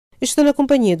Estou na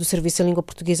companhia do Serviço em Língua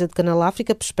Portuguesa de Canal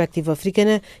África, Perspectiva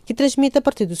Africana, que transmite a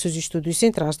partir dos seus estúdios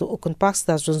centrais do Openpax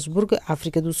da Joanesburgo,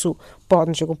 África do Sul.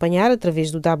 Pode-nos acompanhar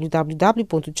através do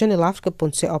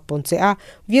www.channelafrica.co.za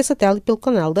via satélite pelo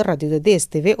canal da rádio da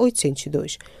DSTV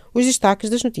 802. Os destaques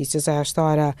das notícias a esta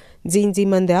hora. Zinzi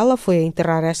Mandela foi a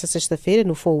enterrar esta sexta-feira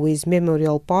no Portuguese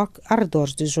Memorial Park,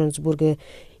 arredores de Joanesburgo.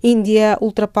 Índia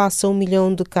ultrapassa 1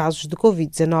 milhão de casos de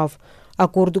Covid-19.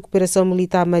 Acordo de cooperação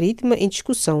militar marítima em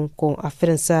discussão com a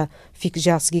França. Fique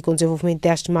já a seguir com o desenvolvimento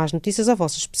destas más notícias. A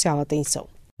vossa especial atenção.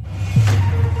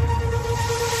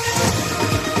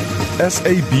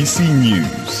 SABC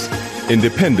News.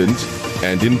 Independent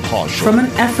and impartial. From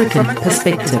an African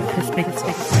perspective.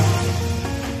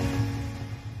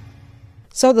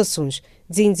 Saudações.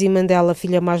 Zinzi Mandela,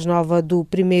 filha mais nova do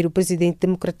primeiro presidente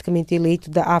democraticamente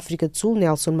eleito da África do Sul,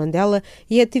 Nelson Mandela,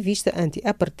 e ativista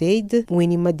anti-apartheid,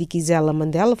 Winnie Madikizela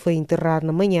Mandela, foi enterrar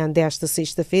na manhã desta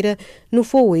sexta-feira no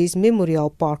Portuguese Memorial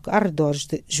Park, arredores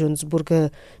de Joanesburgo.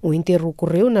 O enterro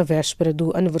ocorreu na véspera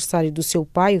do aniversário do seu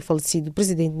pai, o falecido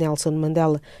presidente Nelson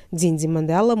Mandela. Zinzi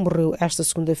Mandela morreu esta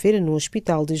segunda-feira no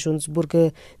hospital de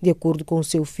Joanesburgo. De acordo com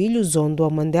seu filho,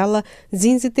 Zondo Mandela,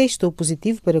 Zinzi testou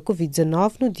positivo para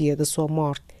Covid-19 no dia da sua morte.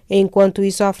 Enquanto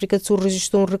isso, a África do Sul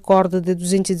registrou um recorde de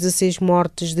 216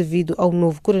 mortes devido ao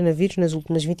novo coronavírus nas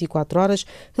últimas 24 horas,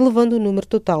 elevando o número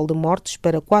total de mortes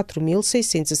para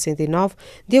 4.669,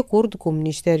 de acordo com o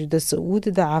Ministério da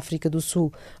Saúde da África do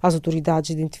Sul. As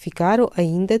autoridades identificaram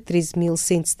ainda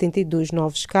 13.172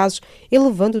 novos casos,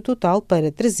 elevando o total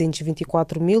para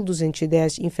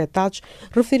 324.210 infectados,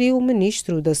 referiu o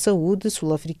ministro da Saúde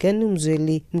sul-africano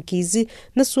Mzweli Mkhize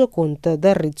na sua conta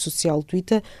da rede social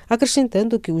Twitter,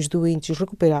 acrescentando que os doentes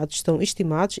recuperados estão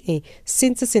estimados em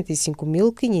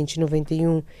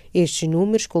 165.591. Estes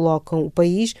números colocam o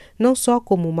país não só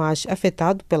como o mais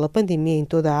afetado pela pandemia em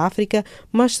toda a África,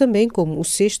 mas também como o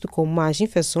sexto com mais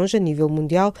infecções a nível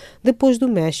mundial, depois do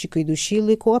México e do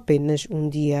Chile, com apenas um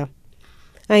dia.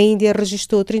 A Índia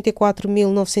registrou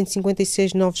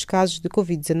 34.956 novos casos de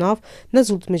Covid-19 nas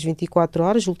últimas 24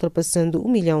 horas, ultrapassando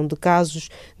 1 milhão de casos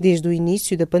desde o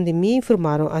início da pandemia,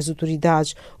 informaram as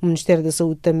autoridades. O Ministério da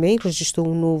Saúde também registrou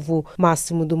um novo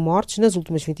máximo de mortes nas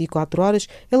últimas 24 horas,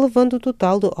 elevando o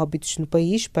total de óbitos no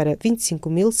país para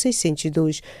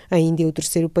 25.602. A Índia é o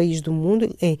terceiro país do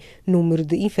mundo em número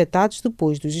de infectados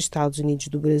depois dos Estados Unidos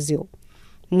do Brasil.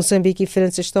 Moçambique e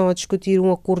França estão a discutir um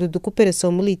acordo de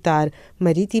cooperação militar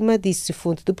marítima, disse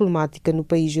fonte diplomática no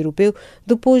país europeu,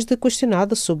 depois de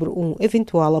questionada sobre um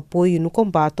eventual apoio no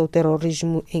combate ao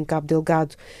terrorismo em Cabo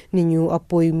Delgado. Nenhum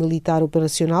apoio militar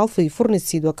operacional foi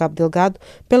fornecido a Cabo Delgado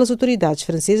pelas autoridades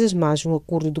francesas, mas um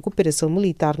acordo de cooperação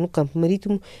militar no campo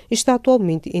marítimo está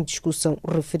atualmente em discussão,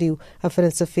 referiu. A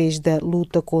França fez da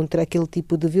luta contra aquele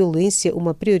tipo de violência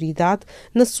uma prioridade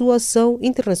na sua ação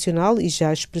internacional e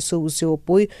já expressou o seu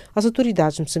apoio às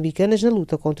autoridades moçambicanas na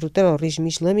luta contra o terrorismo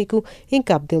islâmico em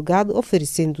Cabo Delgado,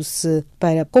 oferecendo-se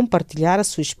para compartilhar a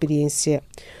sua experiência.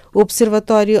 O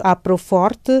Observatório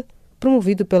Aproforte,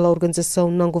 promovido pela organização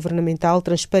não-governamental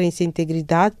Transparência e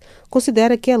Integridade,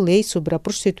 considera que a lei sobre a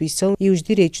prostituição e os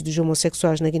direitos dos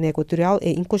homossexuais na Guiné Equatorial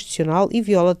é inconstitucional e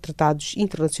viola tratados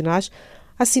internacionais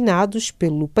assinados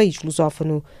pelo país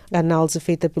lusófono. A análise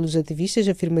feita pelos ativistas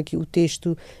afirma que o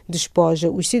texto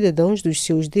despoja os cidadãos dos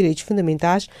seus direitos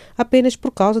fundamentais apenas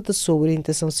por causa da sua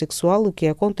orientação sexual, o que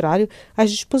é contrário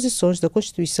às disposições da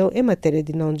Constituição em matéria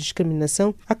de não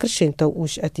discriminação, acrescentam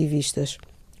os ativistas.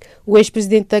 O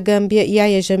ex-presidente da Gâmbia,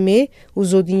 Yahya Jammeh,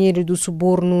 usou dinheiro dos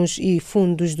subornos e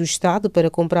fundos do Estado para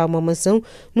comprar uma mansão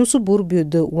no subúrbio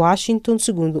de Washington,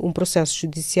 segundo um processo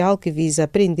judicial que visa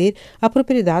apreender a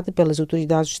propriedade pelas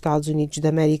autoridades dos Estados Unidos da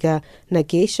América. Na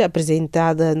queixa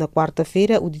apresentada na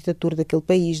quarta-feira, o ditador daquele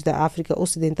país da África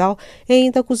Ocidental é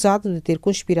ainda acusado de ter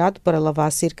conspirado para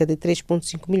lavar cerca de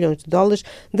 3,5 milhões de dólares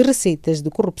de receitas de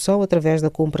corrupção através da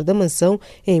compra da mansão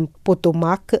em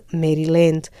Potomac,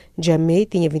 Maryland. Jammeh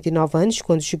tinha 29 anos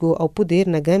quando chegou ao poder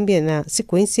na Gâmbia na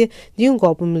sequência de um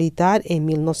golpe militar em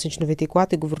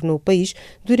 1994 e governou o país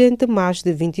durante mais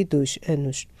de 22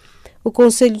 anos. O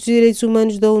Conselho dos Direitos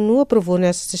Humanos da ONU aprovou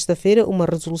nesta sexta-feira uma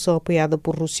resolução apoiada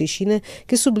por Rússia e China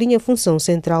que sublinha a função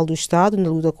central do Estado na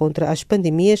luta contra as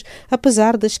pandemias,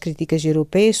 apesar das críticas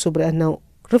europeias sobre a não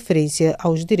referência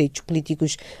aos direitos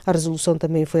políticos. A resolução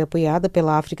também foi apoiada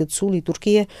pela África do Sul e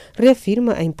Turquia,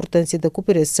 reafirma a importância da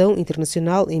cooperação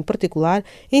internacional, em particular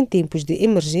em tempos de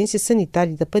emergência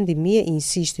sanitária da pandemia, e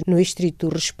insiste no estrito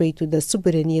respeito da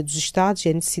soberania dos Estados e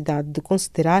a necessidade de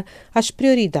considerar as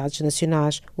prioridades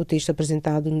nacionais. O texto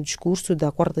apresentado no discurso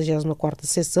da 44ª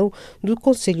sessão do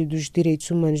Conselho dos Direitos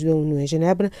Humanos da ONU em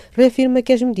Genebra reafirma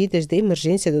que as medidas de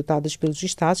emergência adotadas pelos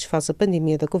Estados face à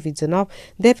pandemia da Covid-19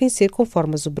 devem ser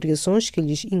conforme as obrigações que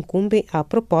lhes incumbem a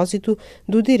propósito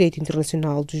do direito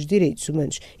internacional dos direitos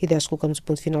humanos. E desta colocamos o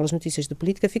ponto final às notícias de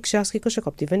política. Fique já a seguir com o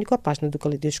Jacob Tivani com a página do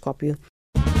Caleidoscópio.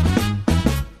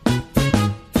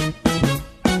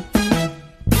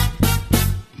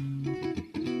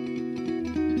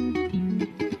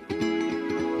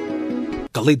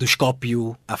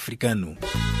 Caleidoscópio africano.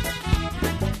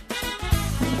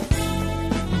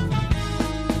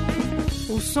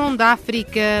 O som da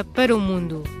África para o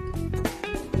mundo.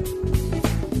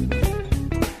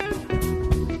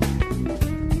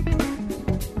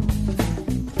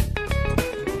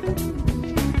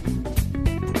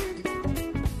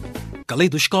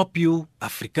 Caleidoscópio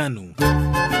africano.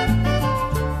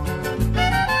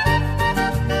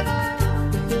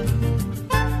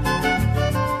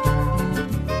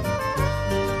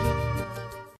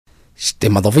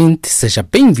 Estimado ouvinte, seja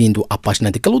bem-vindo à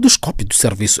página de Caleidoscópio do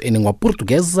Serviço em Língua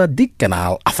Portuguesa de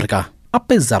Canal África.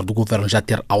 Apesar do governo já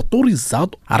ter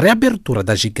autorizado a reabertura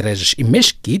das igrejas e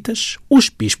mesquitas, os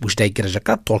bispos da Igreja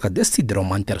Católica decidiram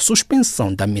manter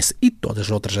suspensão da missa e todas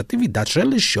as outras atividades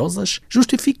religiosas,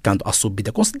 justificando a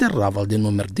subida considerável de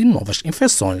número de novas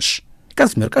infecções.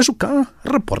 Casimiro Cajucá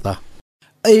reporta.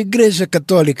 A Igreja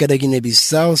Católica da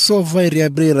Guiné-Bissau só vai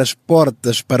reabrir as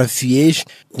portas para fiéis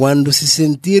quando se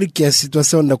sentir que a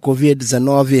situação da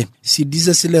Covid-19 se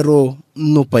desacelerou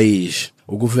no país.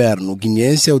 O governo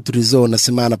guineense autorizou na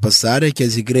semana passada que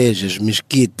as igrejas,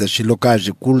 mesquitas e locais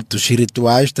de cultos e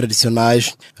rituais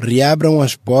tradicionais reabram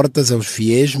as portas aos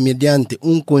fiéis mediante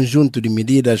um conjunto de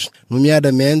medidas,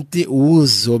 nomeadamente o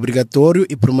uso obrigatório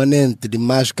e permanente de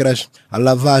máscaras, a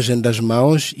lavagem das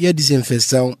mãos e a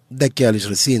desinfecção daqueles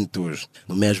recintos.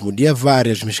 No mesmo dia,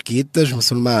 várias mesquitas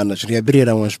muçulmanas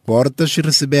reabriram as portas e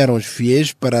receberam os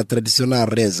fiéis para a tradicional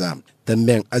reza.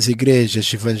 Também as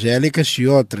igrejas evangélicas e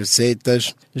outras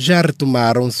seitas já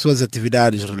retomaram suas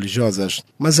atividades religiosas,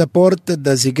 mas a porta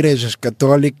das igrejas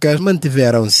católicas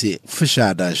mantiveram-se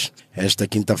fechadas. Esta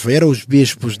quinta-feira, os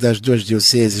bispos das duas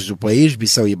dioceses do país,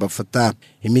 Bissau e Bafatá,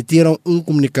 emitiram um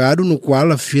comunicado no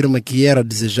qual afirma que era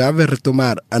desejável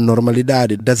retomar a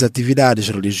normalidade das atividades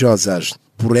religiosas.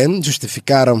 Porém,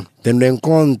 justificaram, tendo em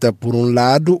conta, por um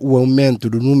lado, o aumento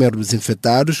do número dos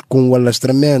infectados com o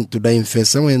alastramento da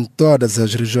infecção em todas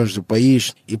as regiões do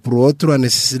país e, por outro, a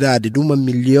necessidade de uma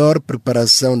melhor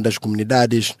preparação das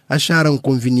comunidades, acharam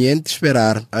conveniente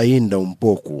esperar ainda um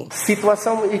pouco.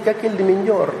 Situação e que aquilo de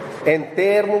melhor em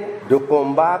termos de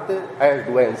combate às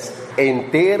doenças, em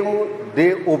termos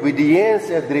de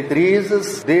obediência às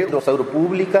diretrizes da saúde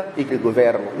pública e do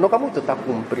governo. Nunca muito está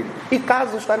cumprido. E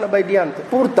caso está na vai diante.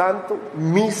 Portanto,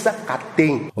 missa cá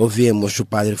tem. Ouvimos o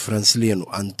padre Francelino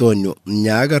Antônio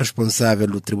Nhaga, responsável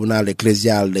do Tribunal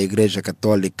Eclesial da Igreja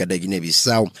Católica da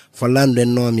Guiné-Bissau, falando em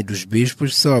nome dos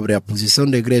bispos sobre a posição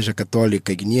da Igreja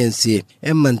Católica guineense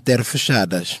em manter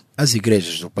fechadas as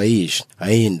igrejas do país.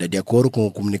 Ainda, de acordo com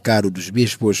o comunicado dos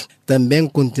bispos, também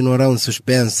continuarão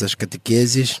suspensas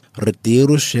catequeses,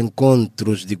 retiros,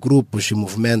 encontros de grupos e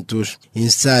movimentos,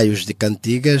 ensaios de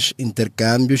cantigas,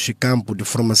 intercâmbios e campo de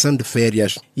formação de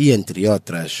férias e entre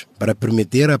outras. Para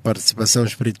permitir a participação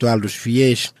espiritual dos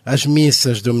fiéis, as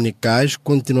missas dominicais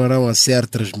continuarão a ser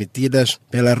transmitidas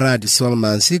pela Rádio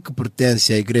Solmansi, que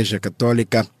pertence à Igreja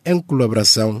Católica, em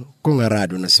colaboração com a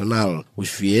Rádio Nacional. Os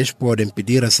fiéis podem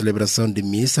pedir a celebração de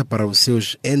missa para os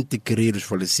seus entes queridos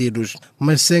falecidos,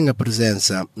 mas sem a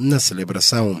presença na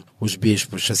celebração. Os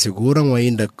bispos asseguram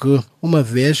ainda que, uma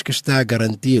vez que está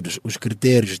garantidos os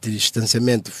critérios de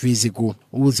distanciamento físico,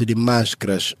 uso de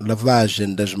máscaras,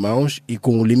 lavagem das mãos e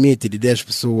com o limite de 10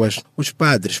 pessoas, os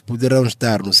padres poderão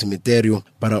estar no cemitério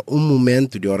para um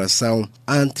momento de oração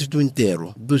antes do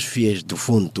enterro dos fiéis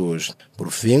defuntos.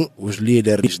 Por fim, os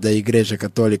líderes da Igreja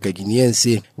Católica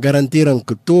Guineense garantiram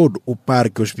que todo o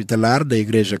parque hospitalar da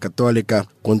Igreja Católica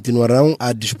continuarão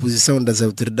à disposição das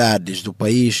autoridades do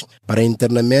país para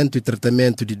internamento e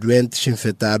tratamento de doentes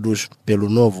infectados pelo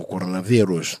novo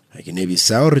coronavírus. A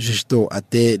Guiné-Bissau registrou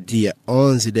até dia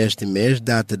 11 deste mês,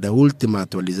 data da última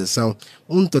atualização,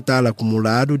 um total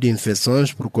acumulado de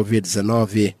infecções por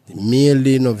Covid-19 de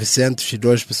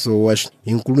 1.902 pessoas,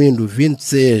 incluindo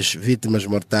 26 vítimas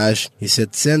mortais e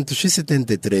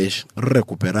 773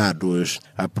 recuperados. declarados.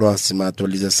 A próxima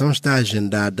atualização está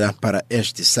agendada para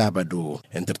este sábado.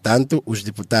 Entretanto, os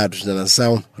deputados da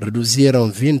nação reduziram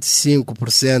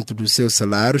 25% dos seus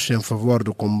salários em favor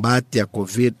do combate à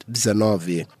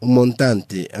Covid-19. Um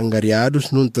montante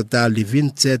angariados num total de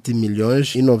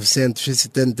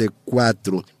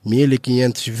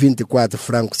 27.974.524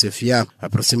 francos CFA,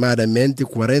 aproximadamente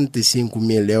 45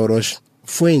 mil euros,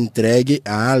 foi entregue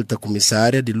à alta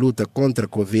comissária de luta contra a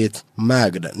Covid,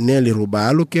 Magda Nelly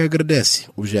Rubalo, que agradece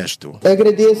o gesto.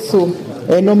 Agradeço,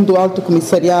 em nome do Alto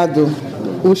Comissariado,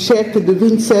 o cheque de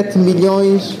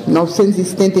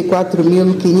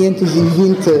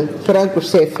 27.974.520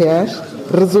 francos CFA,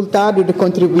 resultado de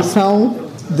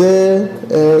contribuição de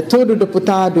todos os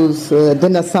deputados da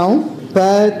nação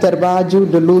para o trabalho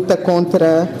de luta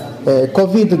contra a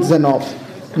Covid-19.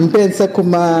 Penso que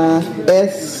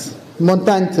esse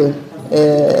montante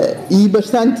e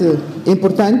bastante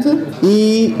importante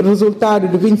e resultado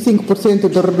de 25%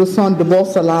 de redução do bom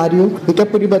salário e que a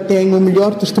Puriba tem o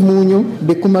melhor testemunho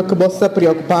de como é que você está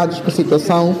preocupados com a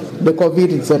situação da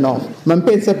Covid-19. Mas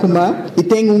pensa como e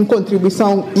tem uma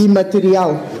contribuição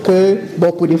imaterial que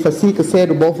vou poder fazer, que ser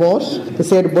o bom voz, que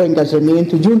ser o bom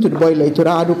engajamento junto do bom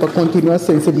eleitorado para continuar a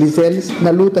sensibilizá-los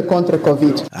na luta contra a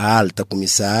Covid. A alta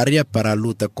comissária para a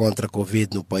luta contra a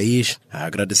Covid no país a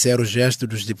agradecer o gesto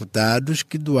dos deputados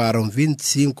que doaram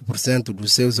 25%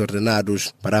 dos seus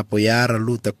ordenados para apoiar a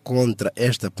luta contra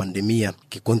esta pandemia,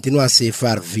 que continua a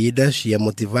ceifar vidas e a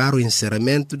motivar o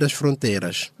encerramento das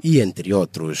fronteiras, e entre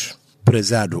outros.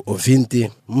 Prezado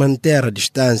ouvinte, manter a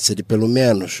distância de pelo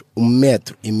menos 1,5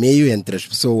 metro entre as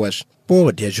pessoas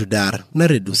pode ajudar na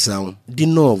redução de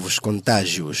novos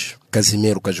contágios.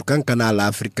 Casimiro Cajucan, Canal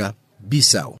África,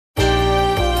 Bissau.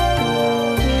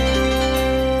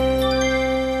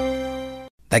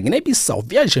 Da Guiné-Bissau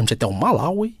viajamos até o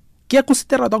Malawi, que é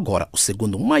considerado agora o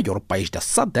segundo maior país da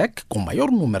SADC com maior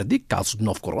número de casos de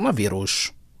novo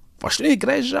coronavírus. Faustina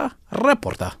Igreja,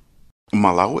 reporta.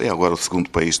 Malawi é agora o segundo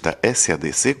país da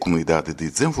SADC, Comunidade de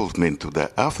Desenvolvimento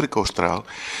da África Austral,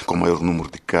 com maior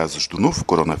número de casos do novo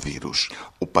coronavírus.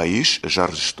 O país já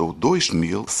registrou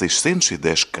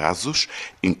 2.610 casos,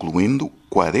 incluindo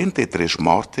 43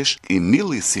 mortes e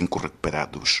 1.005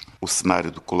 recuperados. O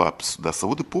cenário de colapso da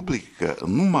saúde pública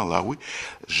no Malawi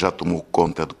já tomou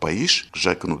conta do país,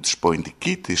 já que não dispõe de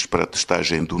kits para a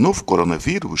testagem do novo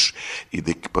coronavírus e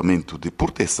de equipamento de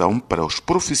proteção para os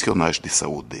profissionais de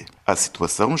saúde. A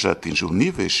situação já atingiu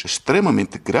níveis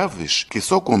extremamente graves que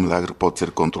só com um milagre pode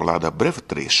ser controlada a breve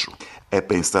trecho. É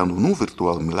pensando num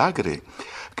virtual milagre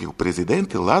que o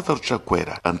presidente Lázaro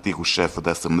Chakwera, antigo chefe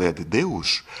da Assembleia de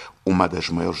Deus, uma das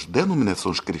maiores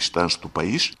denominações cristãs do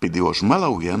país, pediu aos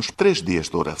malauianos 3 dias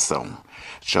de oração.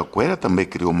 Chakwera também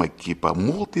criou uma equipa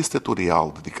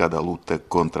multissetorial dedicada à luta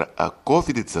contra a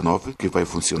Covid-19 que vai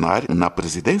funcionar na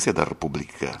Presidência da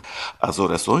República. As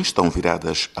orações estão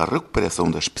viradas à recuperação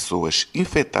das pessoas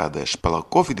infectadas pela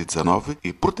Covid-19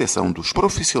 e proteção dos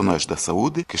profissionais da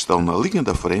saúde que estão na linha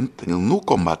da frente no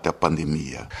combate à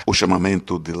pandemia. O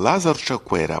chamamento de Lázaro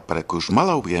Chakwera para que os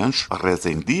malauianos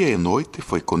rezem dia e noite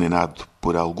foi condenado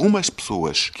por algumas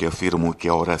pessoas que afirmam que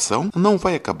a oração não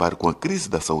vai acabar com a crise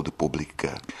da saúde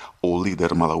pública. O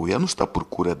líder malauiano está à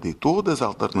procura de todas as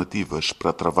alternativas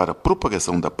para travar a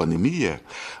propagação da pandemia,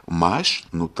 mas,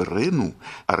 no terreno,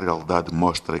 a realidade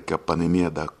mostra que a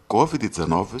pandemia da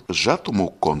Covid-19 já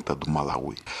tomou conta do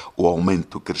Malawi. O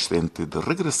aumento crescente de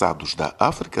regressados da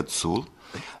África do Sul,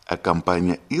 a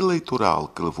campanha eleitoral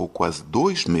que levou quase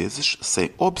 2 meses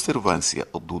sem observância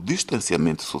do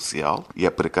distanciamento social e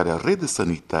a precária rede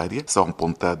sanitária são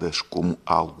apontadas como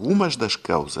algumas das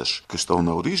causas que estão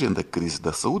na origem da crise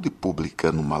da saúde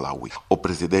pública no Malawi. O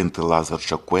presidente Lázaro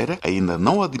Chakwera ainda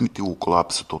não admitiu o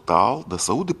colapso total da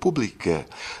saúde pública,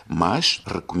 mas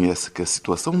reconhece que a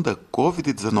situação da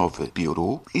Covid-19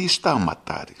 piorou e está a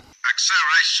matar.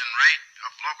 Acceleration rate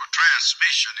of local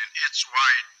transmission in its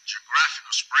wide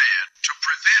geographical spread to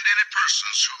prevent any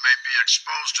persons who may be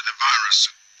exposed to the virus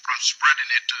from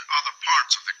spreading it to other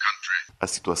parts of the country. A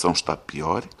situação está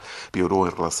piorou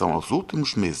em relação aos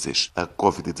últimos meses. A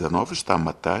Covid-19 está a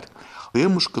matar.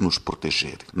 Temos que nos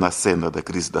proteger. Na cena da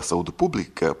crise da saúde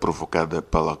pública provocada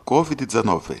pela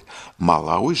Covid-19,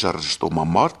 Malawi já registrou uma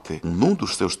morte num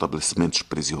dos seus estabelecimentos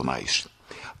prisionais.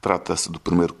 Trata-se do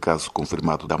primeiro caso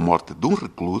confirmado da morte de um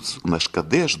recluso nas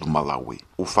cadeias do Malawi.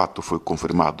 O fato foi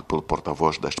confirmado pelo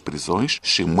porta-voz das prisões,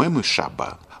 Chimwemwe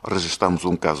Shaba. Registramos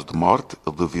um caso de morte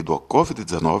devido à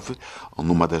Covid-19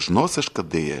 numa das nossas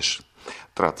cadeias.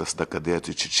 Trata-se da cadeia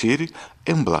de Chichiri,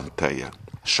 em Blantyre.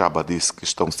 Shaba disse que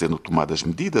estão sendo tomadas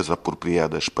medidas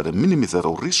apropriadas para minimizar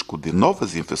o risco de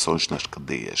novas infecções nas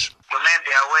cadeias. We may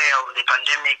be aware of the pandemic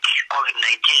pandemic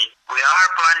COVID-19. We are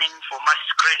planning for mass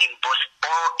screening both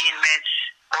all inmates,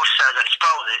 officers and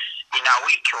spouses in a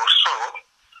week or so.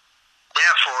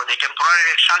 Therefore, the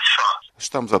temporary transfer.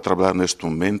 Estamos a trabalhar neste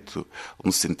momento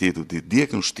no sentido de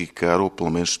diagnosticar ou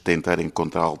pelo menos tentar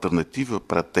encontrar alternativa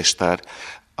para testar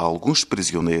alguns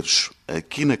prisioneiros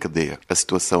aqui na cadeia. A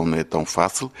situação não é tão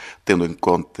fácil, tendo em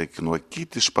conta que no há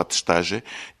kits para testagem.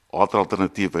 Outra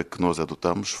alternativa que nós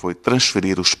adotamos foi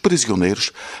transferir os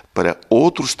prisioneiros para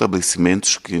outros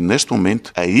estabelecimentos que, neste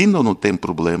momento, ainda não têm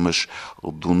problemas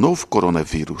do novo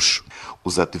coronavírus.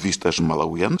 Os ativistas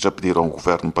malauianos já pediram ao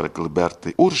governo para que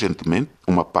liberte urgentemente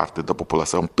uma parte da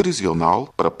população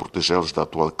prisional para protegê-los da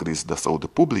atual crise da saúde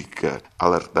pública,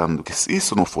 alertando que, se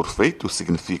isso não for feito,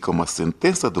 significa uma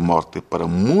sentença de morte para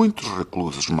muitos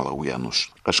reclusos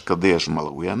malauianos. As cadeias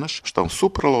malauianas estão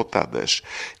superlotadas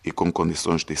e com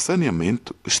condições de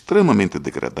saneamento extremamente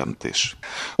degradantes.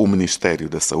 O Ministério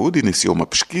da Saúde iniciou uma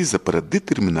pesquisa para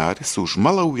determinar se os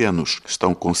malauianos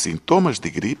estão com sintomas de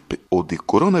gripe ou de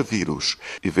coronavírus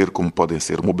e ver como podem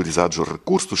ser mobilizados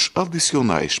recursos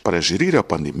adicionais para gerir a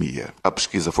pandemia. A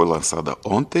pesquisa foi lançada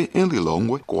ontem em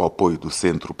Lilongwe com o apoio do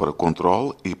Centro para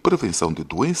Controle e Prevenção de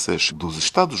Doenças dos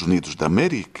Estados Unidos da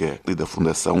América e da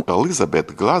Fundação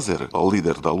Elizabeth Glaser, a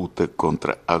líder da luta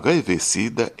contra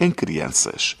HIV/SIDA em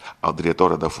crianças. A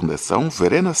diretora da Fundação,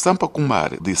 Verena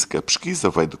Sampakumar, disse que a pesquisa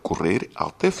vai decorrer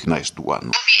até finais do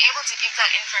ano.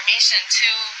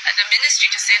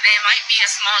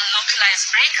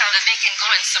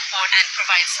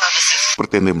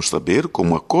 Pretendemos saber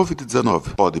como a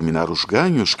Covid-19 pode minar os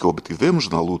ganhos que obtivemos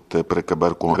na luta para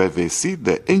acabar com a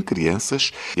HIV/SIDA em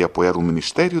crianças e apoiar o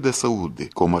Ministério da Saúde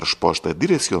com uma resposta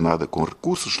direcionada com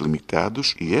recursos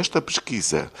limitados, e esta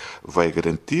pesquisa vai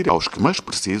garantir aos que mais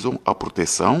precisam a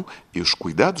proteção e os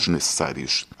cuidados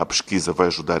necessários. A pesquisa vai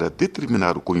ajudar a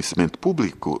determinar o conhecimento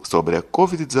público sobre a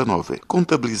Covid-19,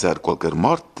 contabilizar qualquer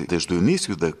morte desde o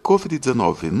início da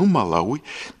Covid-19 no Malawi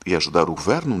e ajudar o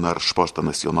governo na resposta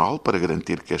nacional para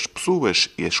garantir que as pessoas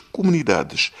e as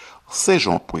comunidades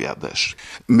sejam apoiadas.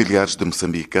 Milhares de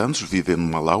moçambicanos vivem no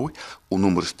Malawi. O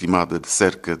número estimado é de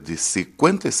cerca de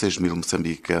 56 mil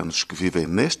moçambicanos que vivem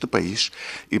neste país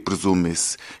e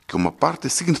presume-se que uma parte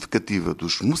significativa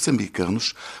dos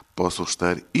moçambicanos possam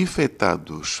estar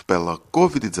infectados pela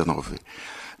Covid-19.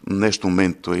 Neste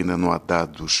momento ainda não há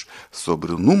dados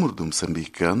sobre o número de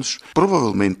moçambicanos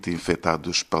provavelmente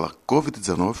infectados pela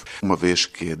Covid-19, uma vez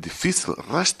que é difícil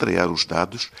rastrear os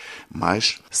dados,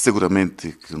 mas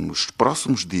seguramente que nos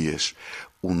próximos dias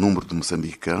o número de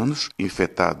moçambicanos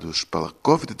infectados pela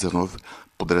Covid-19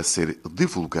 poderá ser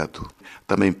divulgado.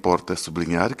 Também importa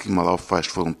sublinhar que Malau faz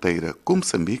fronteira com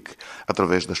Moçambique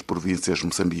através das províncias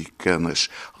moçambicanas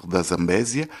da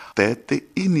Zambésia, Tete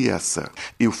e Niassa.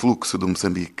 E o fluxo de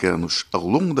moçambicanos ao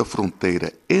longo da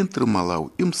fronteira entre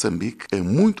Malau e Moçambique é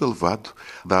muito elevado,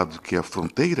 dado que a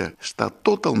fronteira está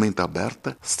totalmente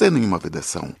aberta, sem nenhuma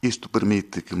vedação. Isto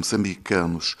permite que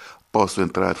moçambicanos possam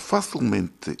entrar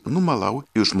facilmente no Malau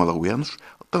e os malauianos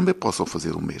também possam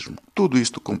fazer o mesmo. Tudo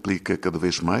isto complica cada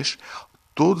vez mais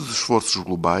todos os esforços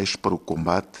globais para o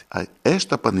combate a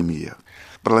esta pandemia.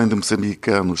 Para além de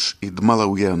moçambicanos e de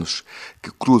malauianos que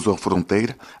cruzam a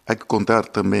fronteira, há que contar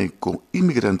também com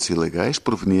imigrantes ilegais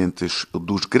provenientes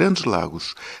dos Grandes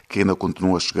Lagos, que ainda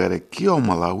continuam a chegar aqui ao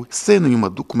Malawi sem nenhuma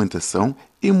documentação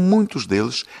e muitos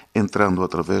deles entrando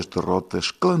através de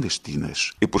rotas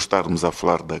clandestinas. E por estarmos a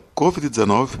falar da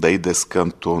Covid-19, daí desse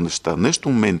canto onde está neste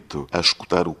momento a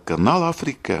escutar o Canal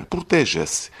África,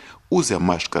 proteja-se, use a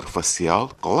máscara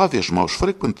facial, lave as mãos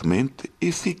frequentemente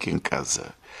e fique em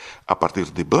casa. A partir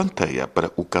de Blanteia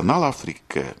para o Canal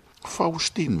África,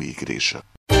 Faustino e Igreja.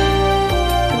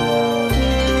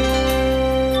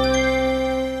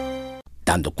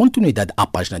 Dando continuidade à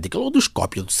página de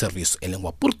Claudoscópio do Serviço em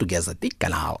Língua Portuguesa de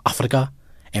Canal África,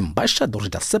 embaixadores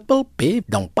da CPLP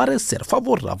dão parecer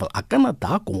favorável a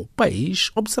Canadá como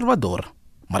país observador.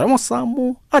 Marama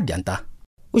Samo, adianta.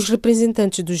 Os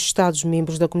representantes dos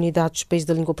Estados-membros da Comunidade dos Países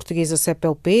da Língua Portuguesa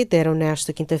CPLP deram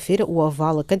nesta quinta-feira o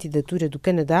aval à candidatura do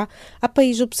Canadá a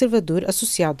país observador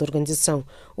associado à organização.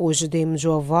 Hoje demos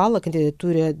o aval à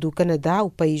candidatura do Canadá, o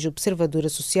país observador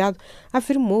associado,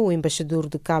 afirmou o embaixador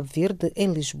de Cabo Verde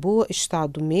em Lisboa,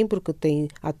 Estado-membro que tem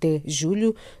até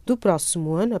julho do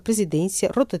próximo ano a presidência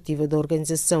rotativa da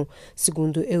organização.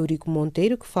 Segundo Eurico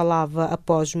Monteiro, que falava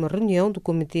após uma reunião do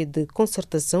Comitê de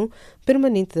Concertação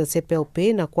permanente da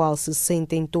CPLP, na qual se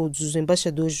sentem todos os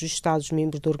embaixadores dos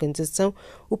Estados-membros da organização,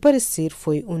 o parecer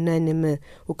foi unânime.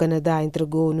 O Canadá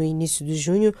entregou no início de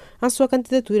junho a sua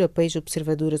candidatura a país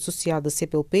observador associado à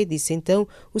CPLP, disse então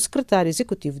o secretário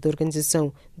executivo da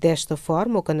organização. Desta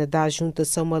forma, o Canadá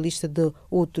junta-se a uma lista de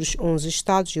outros 11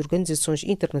 Estados e organizações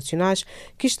internacionais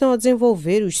que estão a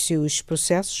desenvolver os seus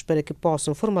processos para que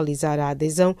possam formalizar a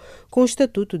adesão com o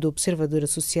Estatuto do Observador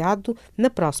Associado na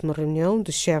próxima reunião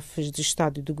de chefes de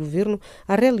Estado e de Governo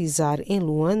a realizar em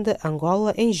Luanda,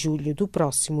 Angola, em julho do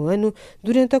próximo ano,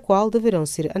 durante a qual deverão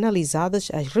ser analisadas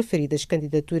as referidas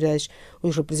candidaturas.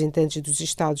 Os representantes dos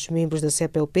Estados-membros da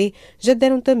CPLP já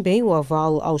deram também o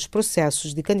aval aos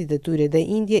processos de candidatura da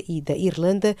Índia e da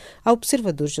Irlanda a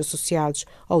observadores associados.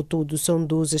 Ao todo, são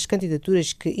 12 as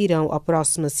candidaturas que irão à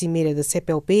próxima cimeira da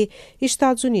CPLP: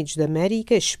 Estados Unidos da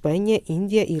América, Espanha,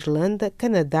 Índia, Irlanda,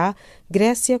 Canadá,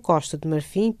 Grécia, Costa de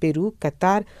Marfim, Peru,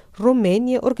 Catar,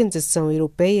 Roménia, Organização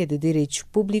Europeia de Direito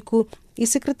Público e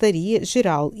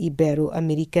Secretaria-Geral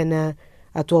Ibero-Americana.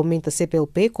 Atualmente, a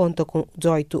CPLP conta com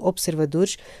 18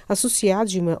 observadores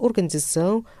associados e uma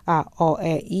organização, a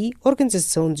OEI,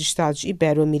 Organização de Estados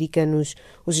Ibero-Americanos.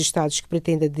 Os Estados que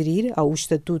pretendem aderir ao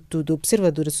Estatuto do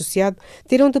Observador Associado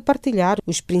terão de partilhar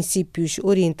os princípios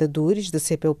orientadores da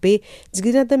CPLP,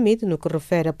 designadamente no que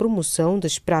refere à promoção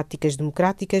das práticas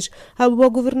democráticas, à boa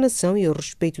governação e ao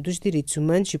respeito dos direitos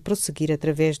humanos e prosseguir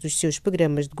através dos seus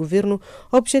programas de governo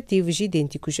objetivos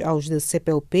idênticos aos da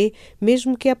CPLP,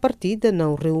 mesmo que a partida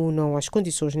não reúnam as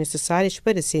condições necessárias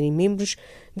para serem membros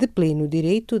de pleno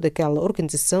direito daquela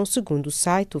organização, segundo o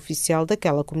site oficial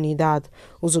daquela comunidade.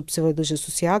 Os observadores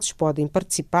associados podem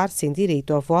participar sem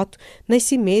direito a voto nas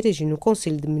cimeiras e no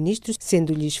Conselho de Ministros,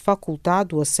 sendo-lhes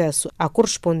facultado o acesso à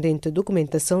correspondente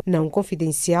documentação não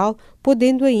confidencial,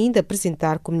 podendo ainda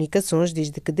apresentar comunicações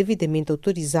desde que devidamente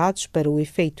autorizados para o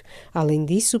efeito. Além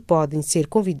disso, podem ser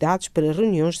convidados para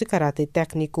reuniões de caráter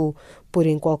técnico.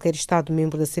 Porém, qualquer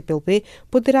Estado-membro da CPLP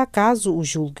poderá, caso o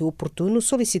julgue oportuno,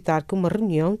 solicitar que uma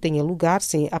reunião tenha lugar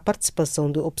sem a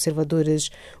participação de observadores.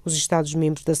 Os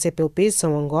Estados-membros da CPLP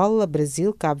são Angola,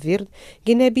 Brasil, Cabo Verde,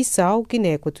 Guiné-Bissau,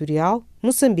 Guiné Equatorial,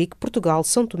 Moçambique, Portugal,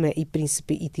 São Tomé e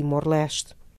Príncipe e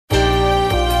Timor-Leste.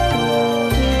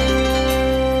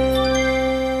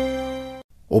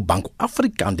 O Banco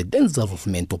Africano de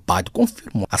Desenvolvimento, BAD,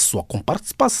 confirmou a sua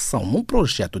comparticipação num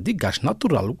projeto de gás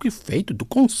natural liquefeito do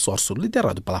consórcio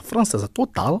liderado pela francesa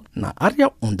Total na área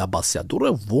 1 da bacia do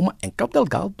Rovuma, em Cabo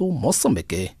Delgado,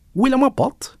 Moçambique. William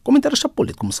Abbott, comentarista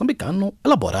político moçambicano,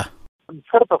 elabora. De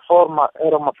certa forma,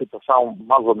 era uma situação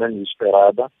mais ou menos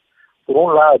esperada. Por um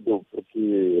lado,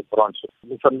 porque,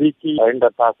 Moçambique ainda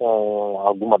está com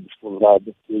alguma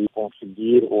dificuldade de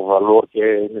conseguir o valor que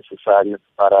é necessário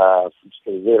para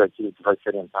subscrever aquilo que vai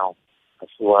ser, então, a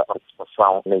sua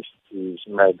participação nestes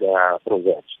mega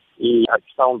projetos. E a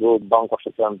questão do Banco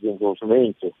Africano de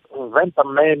Desenvolvimento vem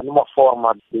também de uma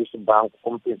forma deste banco,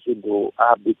 como tem sido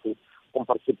hábito, com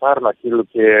participar naquilo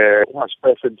que é uma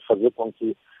espécie de fazer com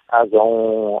que haja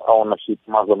um ownership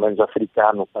mais ou menos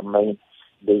africano também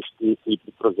deste tipo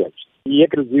de projetos. E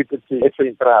acredito que essa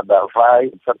entrada vai,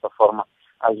 de certa forma,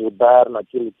 ajudar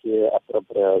naquilo que é a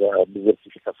própria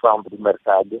diversificação do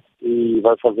mercado e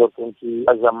vai fazer com que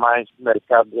haja mais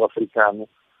mercado africano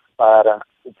para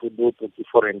o produto que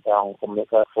for, então, como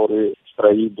for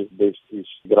extraído destes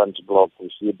grandes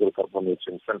blocos de hidrocarbonetos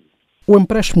em Moçambique. O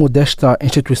empréstimo desta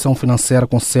instituição financeira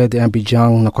com sede em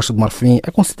Abidjan, na Costa do Marfim,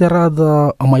 é considerada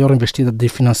a maior investida de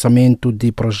financiamento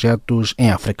de projetos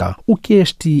em África. O que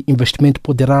este investimento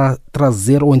poderá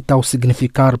trazer ou então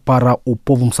significar para o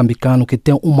povo moçambicano que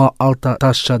tem uma alta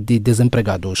taxa de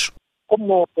desempregados?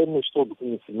 Como temos todo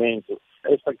conhecimento,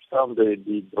 esta questão de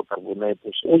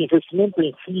hidrocarbonetos, o investimento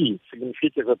em si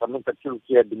significa exatamente aquilo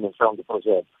que é a dimensão do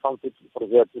projeto. São tipos de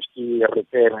projetos que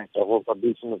requerem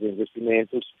avultadíssimos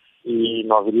investimentos e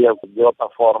não haveria de outra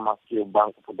forma que o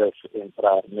banco pudesse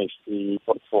entrar neste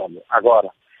portfólio. Agora,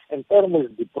 em termos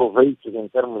de proveitos, em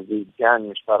termos de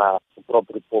ganhos para o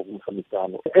próprio povo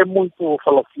moçambicano, é muito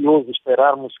falacioso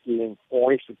esperarmos que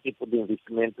com este tipo de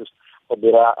investimentos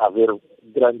poderá haver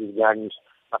grandes ganhos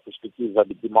na perspectiva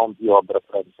de mão de obra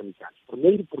para os moçambicanos.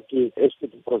 Primeiro porque este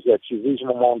tipo de projetos exige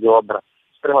uma mão de obra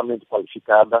extremamente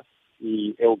qualificada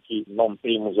e é o que não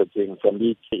temos aqui em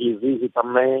Moçambique. Exige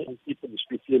também um tipo de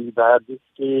especialidade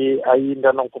que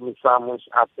ainda não começamos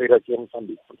a ter aqui em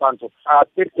Moçambique. Portanto, a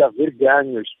ter que haver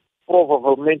ganhos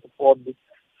provavelmente pode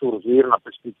surgir na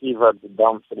perspectiva de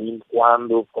downstream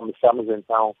quando começamos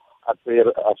então a ter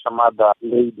a chamada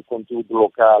lei de conteúdo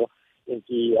local, em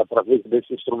que, através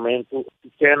desse instrumento,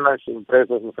 pequenas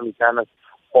empresas moçambicanas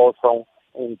possam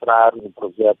entrar no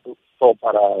projeto só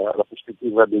para a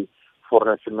perspectiva de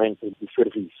fornecimento de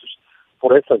serviços.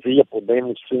 Por essa via,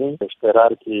 podemos sim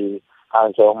esperar que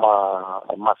haja uma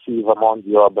massiva mão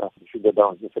de obra de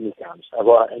cidadãos moçambicanos.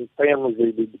 Agora, em termos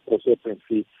de projeto em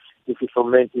si,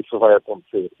 dificilmente isso vai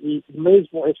acontecer. E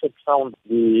mesmo essa questão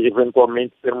de,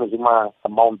 eventualmente, termos uma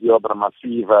mão de obra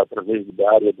massiva através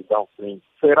da área de downstream,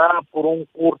 será por um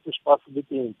curto espaço de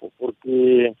tempo,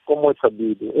 porque, como é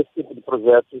sabido, esse tipo de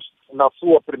projetos, na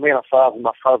sua primeira fase,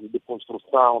 na fase de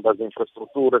construção das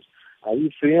infraestruturas, aí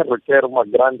sim requer uma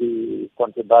grande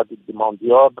quantidade de mão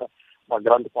de obra, uma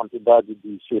grande quantidade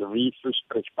de serviços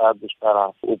prestados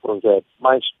para o projeto.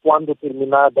 Mas quando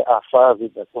terminada a fase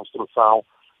da construção,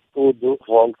 tudo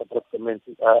volta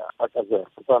praticamente a casa.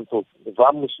 Portanto,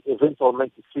 vamos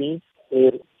eventualmente sim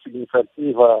ter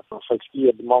significativa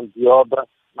fasquia de mão de obra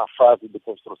na fase de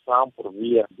construção por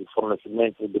via de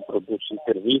fornecimento de produtos e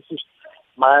serviços,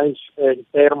 mas em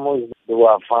termos do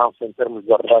avanço, em termos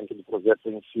do arranque do projeto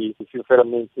em si,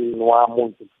 sinceramente não há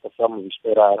muito que possamos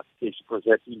esperar que este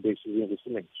projeto dê esses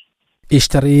investimentos.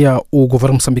 Estaria o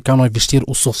governo moçambicano a investir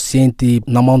o suficiente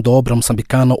na mão de obra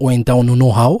moçambicana ou então no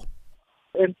know-how?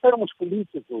 Em termos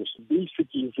políticos, diz-se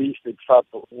que existe, de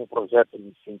fato, um projeto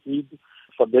nesse sentido.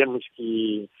 Sabemos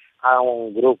que há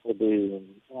um grupo de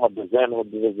uma dezena ou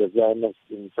 2 dezenas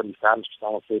de moçambicanos que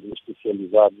estão a ser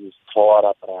especializados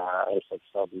fora para essa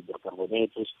questão de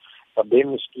hidrocarbonetos.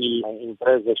 Sabemos que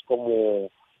empresas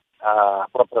como a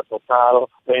própria Total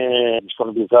têm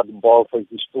disponibilizado bolsas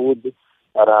de estudo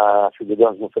para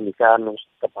cidadãos moçambicanos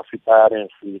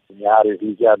capacitarem-se em áreas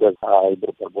ligadas a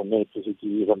hidrocarbonetos e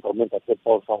que eventualmente até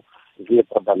possam vir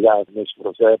trabalhar neste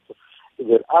projeto. Quer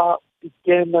dizer, há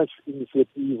pequenas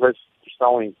iniciativas que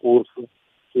estão em curso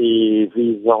que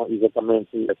visam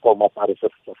exatamente colmatar essa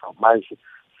situação, mas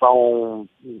são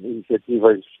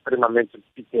iniciativas extremamente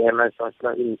pequenas, são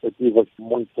iniciativas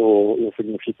muito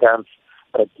insignificantes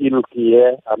para aquilo que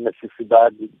é a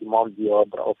necessidade de mão de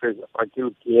obra, ou seja, para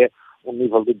aquilo que é o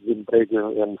nível de desemprego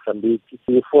em Moçambique.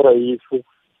 E fora isso,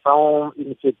 são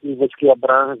iniciativas que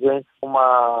abrangem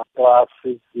uma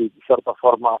classe que, de certa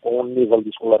forma, com um nível de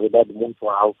escolaridade muito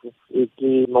alto e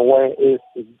que não é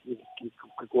esse que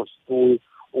constitui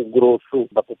o grosso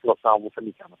da população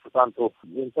moçambicana. Portanto,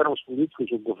 em termos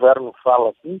políticos, o governo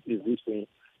fala sim que existem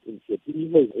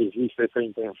iniciativas, existe essa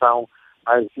intenção,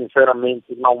 mas,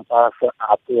 sinceramente, não passa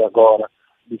até agora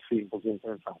de simples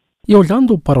intenção. E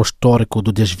olhando para o histórico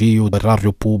do desvio do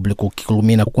erário público que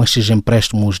culmina com estes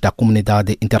empréstimos da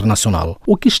comunidade internacional,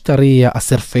 o que estaria a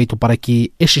ser feito para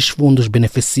que estes fundos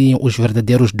beneficiem os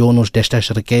verdadeiros donos destas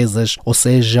riquezas, ou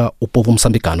seja, o povo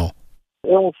moçambicano?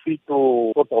 É um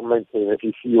ciclo totalmente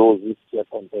vicioso que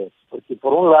acontece, porque,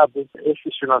 por um lado,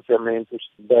 esses financiamentos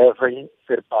devem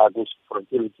ser pagos por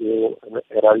aquilo que é o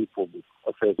erário público,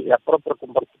 ou seja, a própria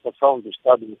participação do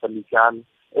Estado moçambicano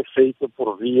é feita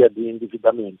por via de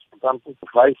endividamento. Portanto,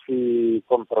 vai-se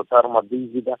contratar uma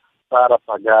dívida para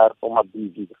pagar uma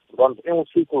dívida. Portanto, é um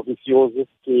ciclo vicioso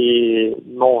que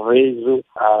não vejo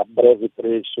a breve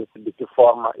trecho de que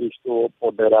forma isto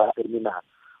poderá terminar.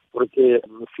 Porque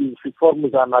se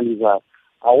formos a analisar,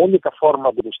 a única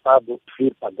forma do Estado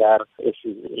vir pagar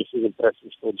esses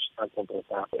empréstimos todos que estão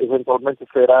contratados, eventualmente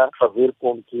será fazer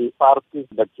com que parte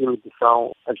daquilo que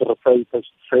são as receitas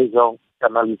sejam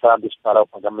canalizadas para o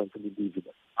pagamento de dívida.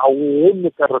 A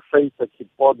única receita que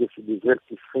pode-se dizer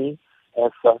que sim,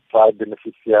 essa vai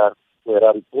beneficiar o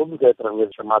erário público é através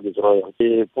de chamadas royalties.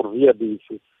 E por via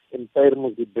disso, em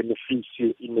termos de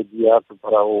benefício imediato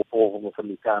para o povo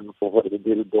moçambicano, o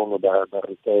verdadeiro dono da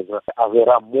riqueza,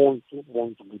 haverá muito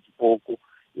pouco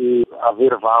e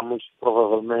vamos,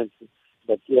 provavelmente,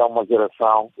 daqui a uma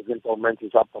geração, eventualmente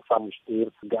já possamos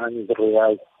ter ganhos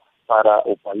reais para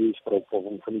o país, para o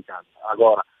povo moçambicano.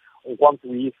 Agora,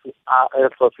 enquanto isso, há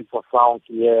essa situação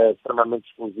que é extremamente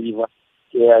exclusiva,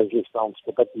 que é a gestão de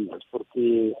expectativas,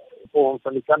 porque o povo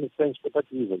moçambicano tem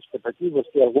expectativas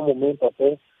que em algum momento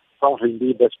até são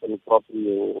vendidas pelo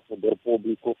próprio poder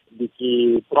público, de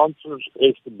que,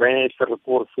 este bem, este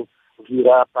recurso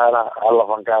virá para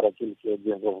alavancar aquilo que é o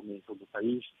desenvolvimento do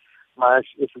país, mas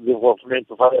esse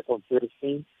desenvolvimento vai acontecer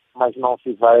sim, mas não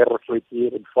se vai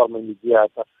refletir de forma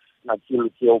imediata naquilo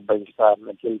que é o bem-estar,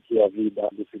 naquilo que é a vida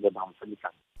do cidadão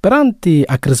moçambicano. Perante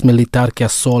a crise militar que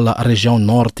assola a região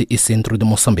norte e centro de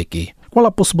Moçambique, qual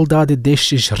a possibilidade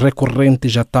destes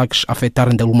recorrentes ataques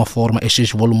afetarem de alguma forma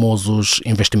estes volumosos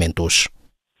investimentos?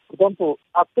 Portanto,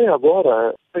 até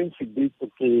agora tem-se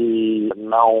dito que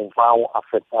não vão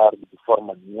afetar de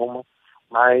forma nenhuma,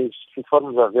 mas se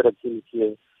formos a ver aquilo que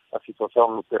é a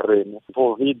situação no terreno,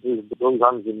 envolvidos de 2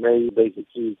 anos e meio desde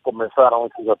que começaram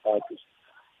esses ataques,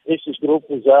 Estes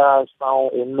grupos já estão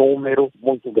em número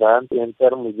muito grande, em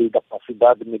termos de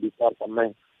capacidade militar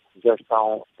também já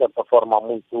estão, de certa forma,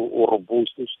 muito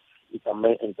robustos e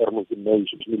também em termos de meios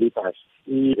militares.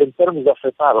 E em termos de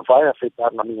afetar, vai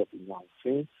afetar, na minha opinião,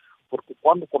 sim, porque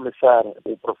quando começar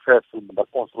o processo da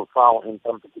construção em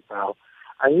tanto que tal,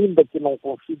 ainda que não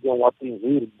consigam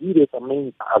atingir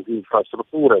diretamente as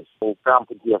infraestruturas, o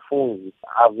campo de afunde,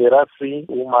 haverá sim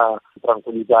uma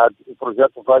tranquilidade. O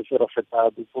projeto vai ser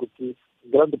afetado porque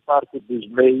grande parte dos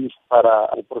meios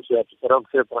para o projeto terão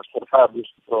que ser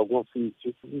transportados para algum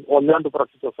sítio. Olhando para a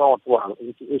situação atual,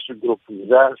 em que este grupo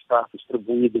já está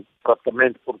distribuído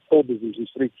praticamente por todos os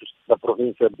distritos da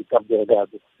província de Cabo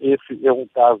Delgado, esse é um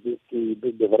caso que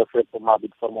deverá ser tomado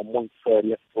de forma muito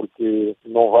séria, porque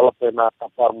não vale a pena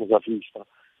taparmos a vista.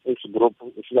 Este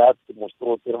grupo já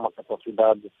demonstrou ter uma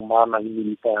capacidade humana e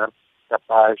militar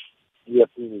capaz de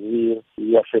atingir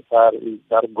e afetar e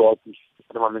dar golpes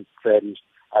extremamente sérios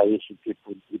a este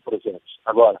tipo de projetos.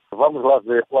 Agora, vamos lá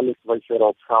ver qual é que vai ser a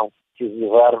opção que o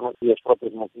governo e as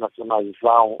próprias multinacionais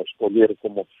vão escolher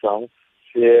como opção.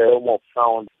 Se é uma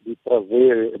opção de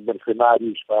trazer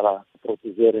mercenários para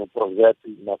protegerem o projeto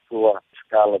na sua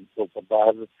escala de sua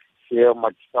base, se é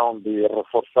uma questão de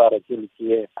reforçar aquilo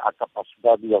que é a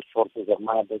capacidade das Forças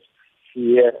Armadas,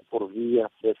 se é por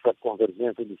via dessa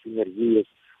convergência de sinergias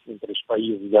entre os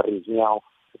países da região.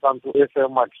 Portanto, essa é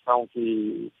uma questão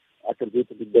que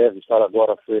acredito que deve estar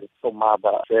agora a ser tomada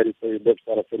a sério e deve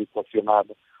estar a ser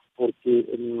equacionada, porque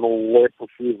não é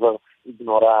possível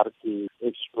ignorar que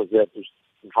estes projetos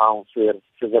vão ser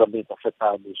severamente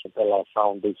afetados pela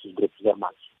ação desses grupos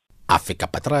armados. A ficar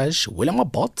para trás, William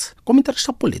Abbott,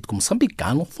 comentarista político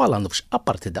moçambicano, falando-vos a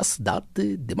partir da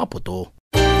cidade de Maputo.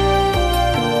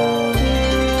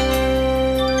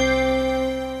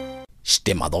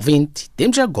 Estimado ouvinte,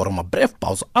 temos agora uma breve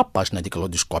pausa à página de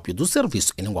caleidoscópio do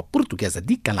Serviço em Língua Portuguesa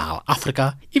de Canal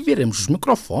África e veremos os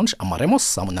microfones a uma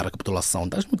emoção na recapitulação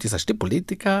das notícias de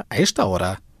política a esta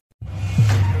hora.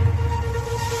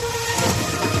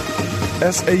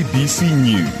 SABC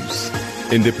News.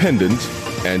 Independent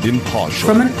and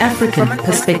impartial. From an African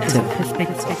perspective.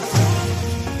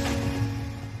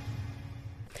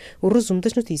 O resumo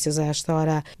das notícias a esta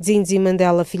hora. Zinzi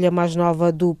Mandela, filha mais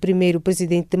nova do primeiro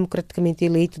presidente democraticamente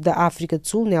eleito da África do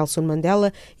Sul, Nelson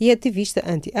Mandela, e ativista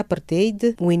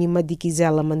anti-apartheid, Winnie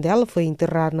Madikizela Mandela, foi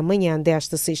enterrada na manhã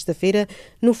desta sexta-feira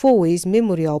no Fourways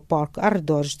Memorial Park,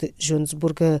 arredores de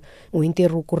Johannesburg. O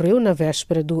enterro ocorreu na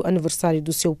véspera do aniversário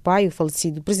do seu pai, o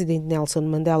falecido presidente Nelson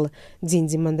Mandela.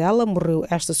 Zinzi Mandela morreu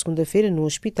esta segunda-feira no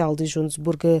hospital de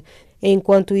Johannesburg.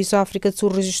 Enquanto isso, a África do Sul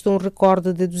registrou um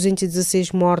recorde de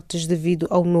 216 mortes devido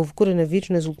ao novo coronavírus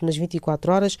nas últimas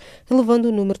 24 horas, elevando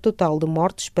o número total de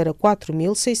mortes para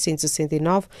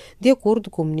 4.669, de acordo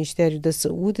com o Ministério da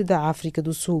Saúde da África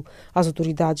do Sul. As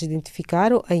autoridades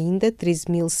identificaram ainda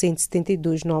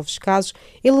 13.172 novos casos,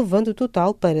 elevando o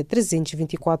total para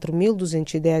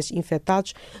 324.210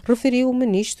 infectados, referiu o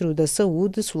ministro da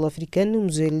Saúde sul-africano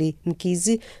Mzweli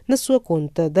Mkhize na sua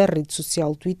conta da rede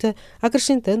social Twitter,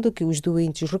 acrescentando que os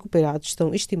doentes recuperados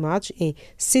estão estimados em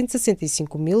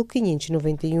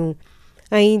 165.591.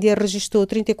 A Índia registrou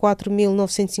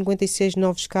 34.956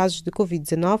 novos casos de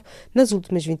Covid-19 nas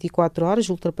últimas 24 horas,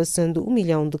 ultrapassando 1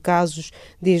 milhão de casos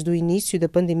desde o início da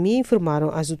pandemia, informaram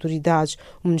as autoridades.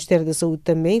 O Ministério da Saúde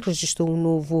também registrou um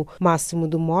novo máximo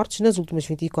de mortes nas últimas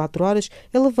 24 horas,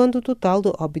 elevando o total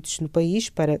de óbitos no país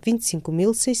para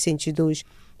 25.602.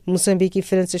 Moçambique e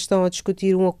França estão a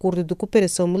discutir um acordo de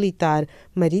cooperação militar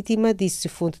marítima, disse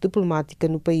fonte diplomática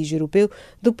no país europeu,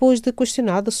 depois de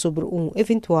questionada sobre um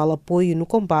eventual apoio no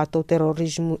combate ao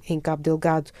terrorismo em Cabo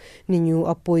Delgado. Nenhum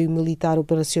apoio militar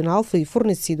operacional foi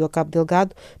fornecido a Cabo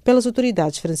Delgado pelas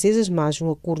autoridades francesas, mas um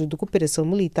acordo de cooperação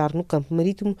militar no campo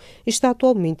marítimo está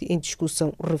atualmente em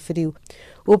discussão, referiu.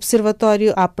 O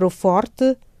Observatório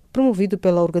Aproforte, promovido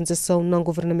pela organização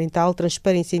não-governamental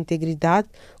Transparência e Integridade,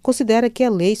 considera que a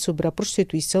lei sobre a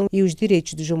prostituição e os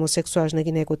direitos dos homossexuais na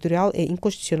Guiné Equatorial é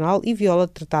inconstitucional e viola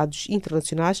tratados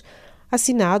internacionais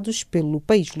assinados pelo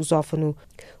país lusófono.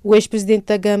 O ex-presidente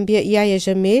da Gâmbia, Yahya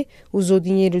Jammeh, usou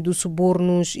dinheiro dos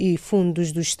subornos e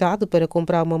fundos do Estado para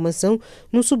comprar uma mansão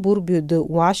no subúrbio de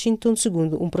Washington,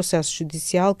 segundo um processo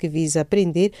judicial que visa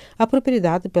prender a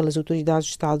propriedade pelas autoridades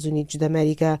dos Estados Unidos da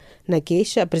América. Na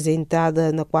queixa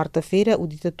apresentada na quarta-feira, o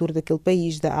ditador daquele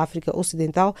país da África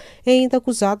Ocidental é ainda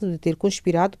acusado de ter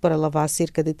conspirado para lavar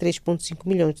cerca de 3,5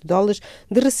 milhões de dólares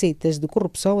de receitas de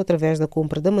corrupção através da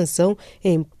compra da mansão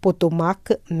em Potomac,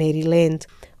 Omak, Maryland.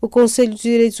 O Conselho dos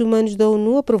Direitos Humanos da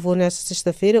ONU aprovou nesta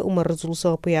sexta-feira uma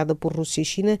resolução apoiada por Rússia e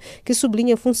China que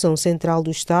sublinha a função central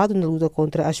do Estado na luta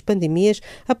contra as pandemias,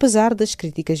 apesar das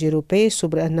críticas europeias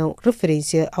sobre a não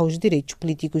referência aos direitos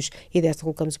políticos. E desta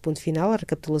colocamos o ponto final à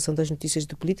recapitulação das notícias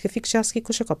de política. Fique já a seguir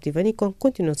com o Jacob Tivani com a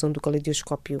continuação do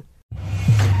Caleidoscópio.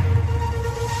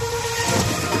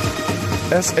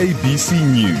 SABC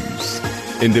News.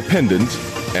 Independent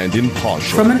and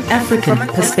impartial. From an African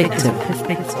perspective.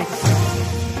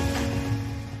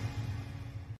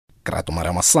 Grato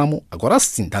Marama Samo, agora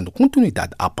sim dando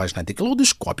continuidade à página de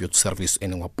Caleidoscópio do Serviço em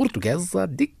Língua Portuguesa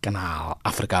de Canal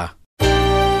África.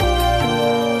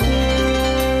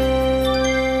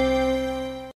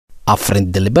 A Frente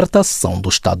de Libertação do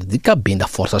Estado de Cabinda,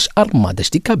 Forças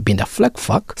Armadas de Cabinda,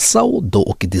 FLECFAC, saudou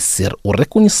o que disser o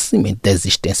reconhecimento da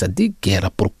existência de guerra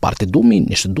por parte do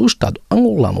ministro do Estado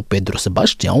angolano Pedro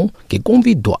Sebastião, que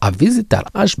convidou a visitar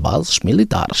as bases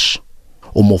militares.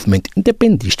 O movimento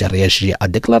independentista reagia a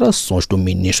declarações do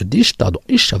ministro de Estado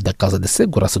e chefe da Casa de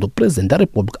Segurança do presidente da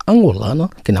República Angolana,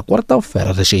 que na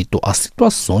quarta-feira rejeitou as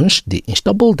situações de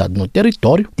instabilidade no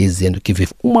território, dizendo que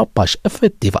vive uma paz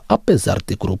efetiva apesar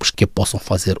de grupos que possam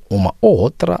fazer uma ou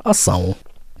outra ação.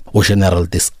 O general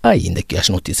disse ainda que as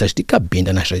notícias de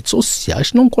Cabinda nas redes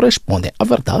sociais não correspondem à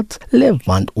verdade,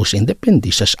 levando os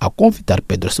independistas a convidar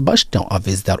Pedro Sebastião a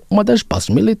visitar uma das bases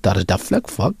militares da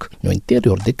FLECFAC no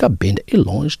interior de Cabinda e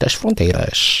longe das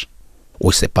fronteiras.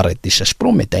 Os separatistas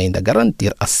prometem ainda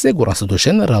garantir a segurança do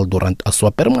general durante a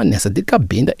sua permanência de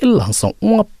Cabinda e lançam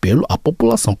um apelo à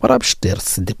população para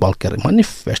abster-se de qualquer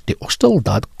manifesto de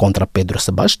hostilidade contra Pedro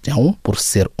Sebastião por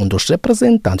ser um dos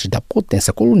representantes da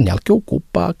potência colonial que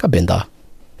ocupa Cabinda.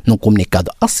 Num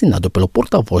comunicado assinado pelo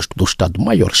porta-voz do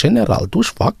Estado-Maior-General dos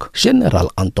FAC, General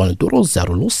Antônio do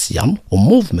Rosário Luciano, o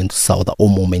movimento sauda o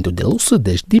momento de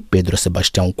lucidez de Pedro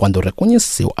Sebastião quando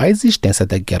reconheceu a existência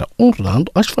da guerra,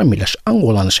 honrando as famílias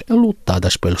angolanas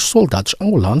enlutadas pelos soldados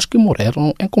angolanos que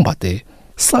morreram em combate.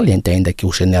 Salienta ainda que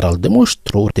o general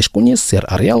demonstrou desconhecer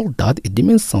a realidade e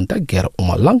dimensão da guerra,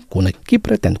 uma lacuna que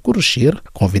pretende corrigir,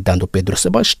 convidando Pedro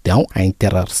Sebastião a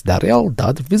inteirar-se da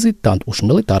realidade visitando os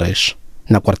militares.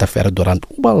 Na quarta-feira, durante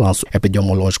o balanço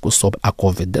epidemiológico sobre a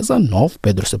Covid-19,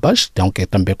 Pedro Sebastião, que é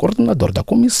também coordenador da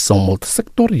Comissão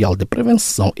Multissectorial de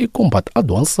Prevenção e Combate à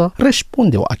Doença,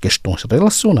 respondeu a questões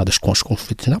relacionadas com os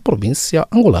conflitos na província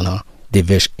angolana. De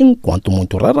vez em quando,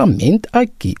 muito raramente,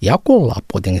 aqui e acolá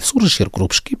podem surgir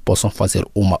grupos que possam fazer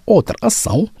uma outra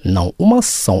ação, não uma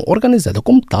ação organizada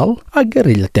como tal. A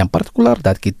guerrilha tem a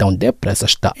particularidade que tão depressa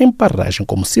está em paragem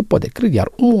como se pode criar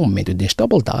um momento de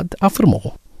instabilidade,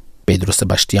 afirmou. Pedro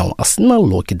Sebastião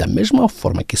assinalou que da mesma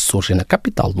forma que surge na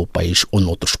capital do país ou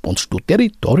noutros pontos do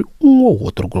território, um ou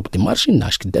outro grupo de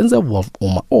marginais que desenvolve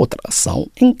uma outra ação,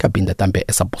 em Cabinda também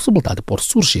essa possibilidade pode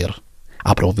surgir.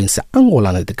 A província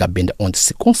angolana de Cabinda, onde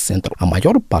se concentra a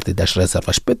maior parte das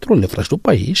reservas petrolíferas do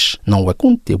país, não é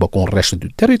contígua com o resto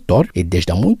do território e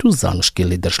desde há muitos anos que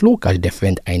líderes locais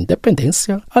defendem a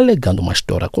independência, alegando uma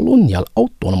história colonial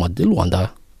autônoma de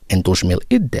Luanda. Em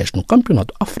 2010, no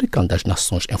Campeonato Africano das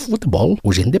Nações em futebol,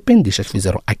 os independistas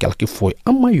fizeram aquela que foi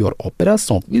a maior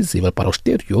operação visível para o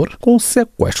exterior, com o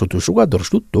sequestro dos jogadores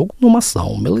do Togo numa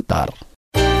ação militar.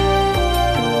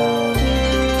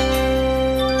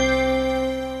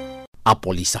 A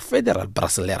Polícia Federal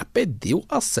Brasileira pediu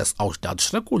acesso aos dados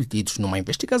recolhidos numa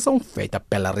investigação feita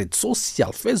pela rede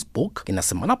social Facebook, que na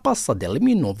semana passada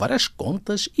eliminou várias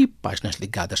contas e páginas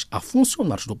ligadas a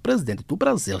funcionários do presidente do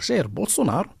Brasil, Jair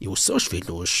Bolsonaro, e os seus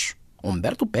filhos.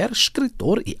 Humberto Pérez,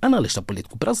 escritor e analista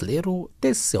político brasileiro,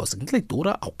 teceu a seguinte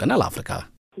leitura ao Canal África.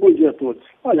 Bom dia a todos.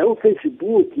 Olha, o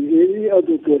Facebook, ele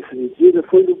adotou essa medida,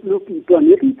 foi no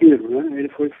planeta inteiro, né? Ele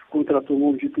contratou uma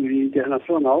auditoria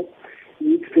internacional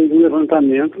e fez um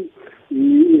levantamento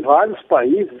e em vários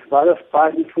países, várias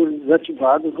páginas foram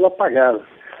desativadas ou apagadas.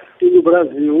 E no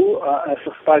Brasil,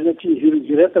 essas páginas atingiram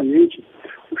diretamente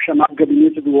o chamado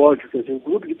gabinete do ódio, quer dizer, um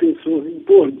grupo de pessoas em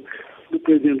torno do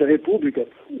presidente da República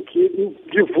que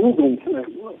divulgam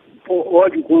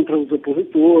ódio contra os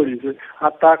opositores,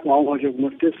 atacam a honra de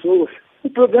algumas pessoas. O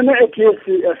problema é que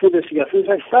essa investigação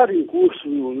já estava em curso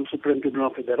no Supremo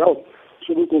Tribunal Federal,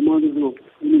 sob o comando do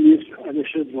ministro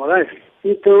Alexandre de Moraes.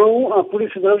 Então, a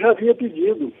Polícia Federal já havia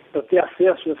pedido para ter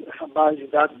acesso a essa base de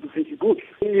dados do Facebook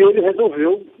e ele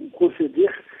resolveu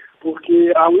conceder,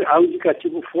 porque há um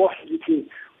indicativo forte de que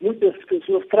muitas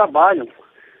pessoas trabalham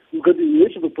no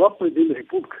gabinete do próprio presidente da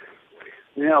República.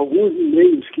 Alguns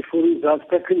e-mails que foram usados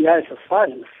para criar essas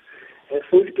páginas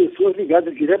são de pessoas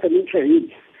ligadas diretamente a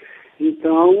ele.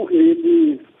 Então,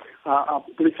 a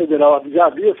Polícia Federal já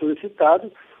havia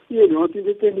solicitado e ele ontem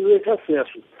determinou esse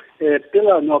acesso.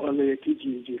 pela nova lei aqui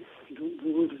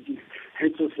do uso de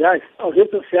redes sociais, as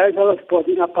redes sociais elas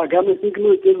podem apagar, mas tem que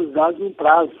manter os dados num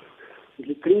prazo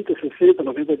de 30, 60,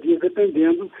 90 dias,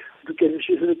 dependendo do que a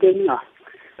justiça determinar.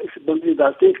 Esse banco de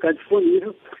dados tem que ficar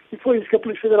disponível e foi isso que a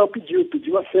Polícia Federal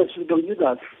pediu acesso ao banco de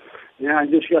dados. A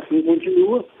investigação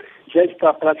continua, já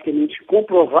está praticamente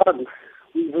comprovado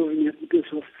o envolvimento de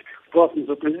pessoas próximas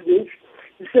ao presidente,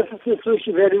 e se essas pessoas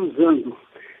estiverem usando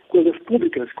coisas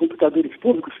públicas, computadores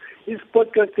públicos, isso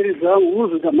pode caracterizar o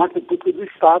uso da máquina pública do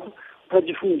Estado para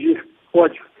difundir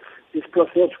ódio. Esse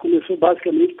processo começou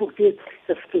basicamente porque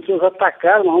essas pessoas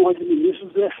atacaram a honra de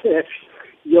ministros do STF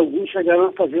e alguns chegaram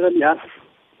a fazer ameaças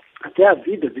até à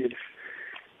vida deles.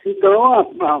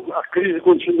 Então a crise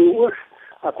continua,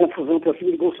 a confusão para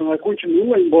cima de Bolsonaro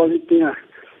continua, embora ele tenha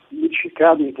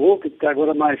modificado um pouco, ele está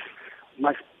agora mais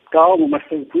calmo, mais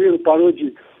tranquilo, parou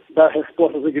de dar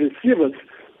respostas agressivas,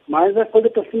 mas a coisa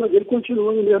para cima dele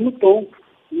continua no mesmo tom,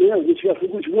 né? A investigação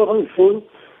continua avançando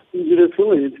em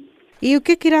direção a ele. E o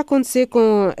que irá acontecer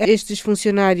com estes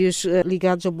funcionários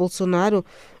ligados ao Bolsonaro?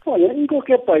 Olha, em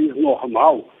qualquer país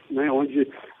normal, né, onde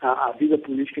a vida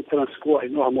política transcorre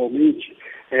normalmente,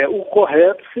 o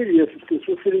correto seria essas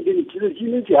pessoas serem demitidas de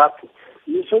imediato.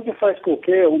 Isso é o que faz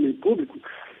qualquer homem público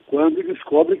quando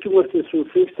descobre que uma pessoa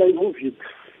está envolvida.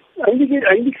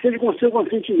 Ainda que seja com seu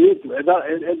consentimento,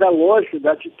 é da lógica,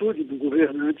 da atitude do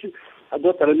governante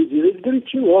adotar a medida de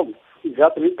demitir logo,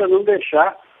 exatamente para não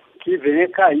deixar que venha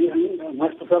cair uma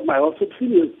responsabilidade maior sobre si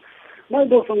mesmo. Mas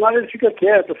Bolsonaro ele fica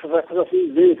quieto, essas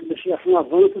acusações dele, essa investigação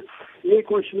avança, e ele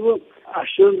continua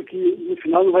achando que no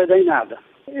final não vai dar em nada.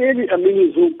 Ele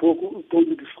amenizou um pouco o tom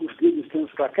do discurso dele dos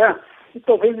tempos para cá, e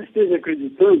talvez esteja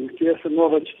acreditando que essa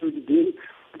nova atitude dele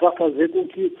vai fazer com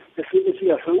que essa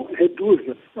investigação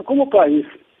reduza. Mas como o país,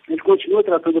 ele continua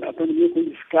tratando a pandemia com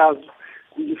descaso,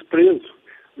 com desprezo,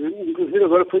 né? Inclusive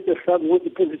agora foi testado ontem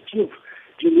positivo,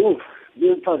 de novo,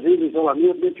 mesmo fazendo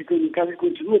isolamento, mesmo ficando em casa, ele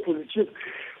continua positivo.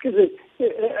 Quer dizer,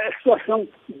 a situação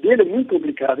dele é muito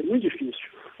complicada, é muito difícil.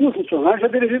 Os funcionários já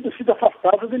deveriam ter sido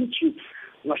afastados ou demitidos.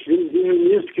 Nós tivemos um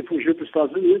ministro que fugiu para os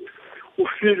Estados Unidos, o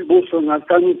filho de Bolsonaro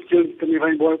está anunciando que também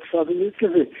vai embora para os Estados Unidos. Quer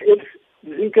dizer, eles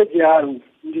desencadearam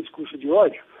um discurso de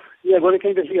ódio e agora que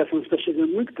a investigação está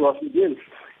chegando muito próximo deles,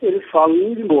 eles falam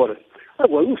em ir embora.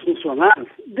 Agora, os funcionários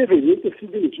deveriam ter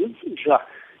sido demitidos já.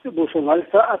 E o Bolsonaro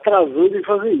está atrasando em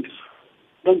fazer isso.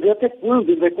 Vamos ver até quando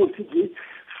ele vai conseguir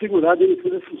segurar a demissão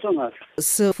dos funcionários.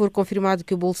 Se for confirmado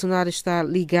que o Bolsonaro está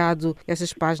ligado a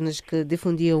essas páginas que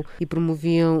difundiam e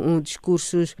promoviam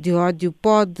discursos de ódio,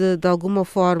 pode de alguma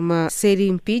forma ser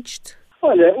impeached?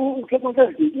 Olha, o que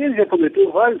acontece é que ele já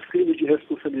cometeu vários crimes de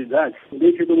responsabilidade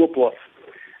desde que tomou posse.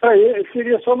 Para ele,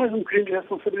 seria só mais um crime de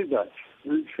responsabilidade.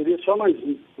 Né? Seria só mais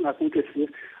um a acontecer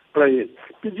para ele.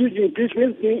 Pedido de impeachment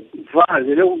ele tem vários.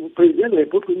 Ele é o presidente da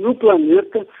República no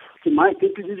planeta que mais tem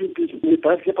pedido de impeachment. Ele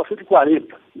parece que já passou de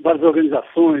 40. Várias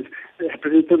organizações,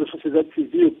 representando a sociedade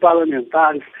civil,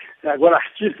 parlamentares, agora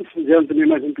artistas fizeram também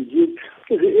mais um pedido.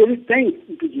 Quer dizer, ele tem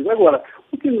um pedido. Agora,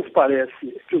 o que nos parece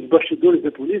que os bastidores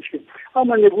da política, há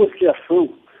uma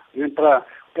negociação, né, para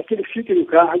que ele fique no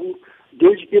cargo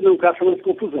desde que ele não caça mais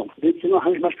confusão, desde que não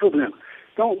arranje mais problema.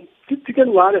 Então, fica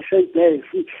no ar essa ideia,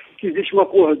 assim, que existe um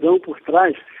acordão por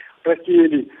trás para que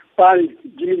ele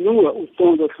diminua o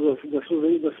tom da sua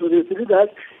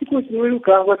atividade e continue no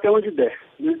cargo até onde der.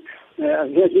 Né? A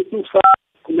gente não sabe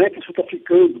como é que isso está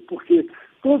ficando, porque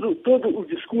todo o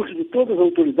discurso de todas as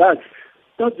autoridades,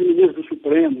 tanto do ministro do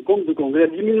Supremo como do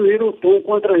Congresso, diminuíram o tom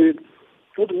contra ele.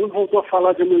 Todo mundo voltou a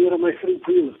falar de uma maneira mais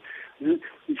tranquila, né?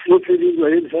 E se referindo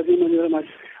a ele já de uma maneira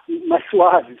mais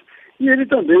suave. E ele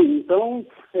também. Então,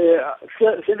 se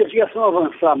a investigação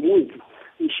avançar muito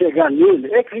e chegar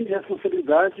nele, é crime de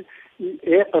responsabilidade e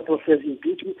é para processo de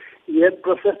impeachment e é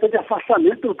processo de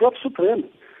afastamento pelo próprio Supremo.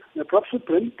 O próprio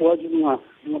Supremo pode, numa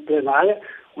plenária,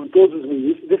 com todos os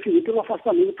ministros, definir pelo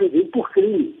afastamento do presidente por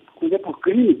crime. Quando é por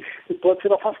crime, ele pode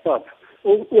ser afastado.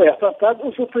 Ou é afastado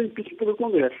ou sofrer impeachment pelo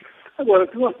Congresso. Agora, o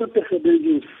que nós estamos percebendo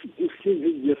de uns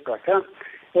 15 dias para cá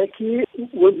é que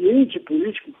o ambiente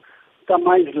político está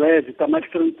mais leve, está mais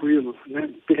tranquilo, né?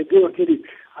 Perdeu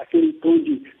aquele tom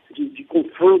de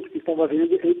confronto que estava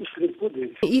havendo entre os três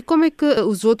poderes. E como é que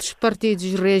os outros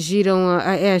partidos reagiram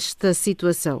a esta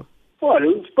situação? Olha,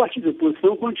 os partidos de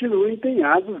oposição continuam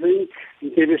empenhados em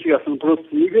que a investigação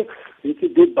prossiga e que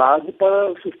dê base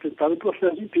para sustentar o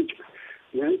processo de impeachment,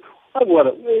 né?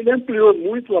 Agora, ele ampliou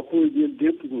muito o apoio dele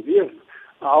dentro do governo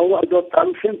ao adotar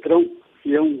o Centrão,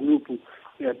 que é um grupo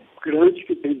grande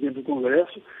que tem dentro do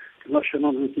Congresso, que nós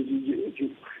chamamos aqui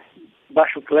de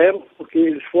baixo clero, porque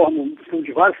eles são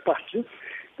de vários partidos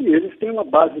e eles têm uma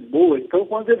base boa. Então,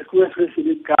 quando eles começam a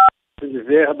receber cargos de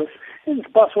verbas, eles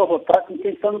passam a votar com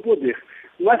quem está no poder.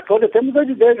 Mas pode até mudar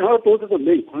de ideia de uma hora para outra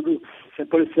também. Quando se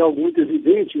aparecer algo muito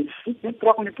evidente, eles sempre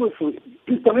trocam de posição.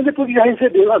 Principalmente depois que já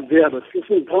receberam as verbas, porque o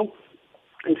Centrão,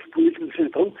 esse político do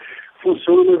Centrão,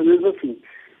 funciona mais ou menos assim.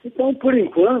 Então, por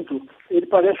enquanto, ele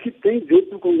parece que tem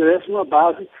dentro do Congresso uma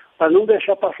base para não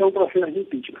deixar passar um processo de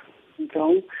impeachment.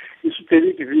 Então, isso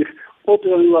teria que vir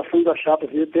outra anulação da chapa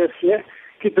via TSE,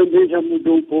 que também já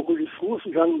mudou um pouco o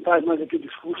discurso, já não está mais aquele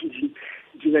discurso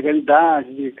de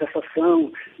legalidade, de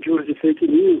cassação, de uso de fake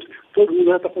news. Todo mundo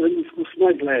já está fazendo um discurso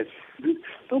mais leve.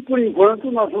 Então, por enquanto,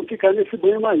 nós vamos ficar nesse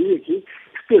banho-maria aqui,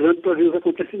 esperando para ver os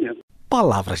acontecimentos.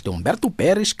 Palavras de Humberto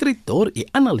Pérez, escritor e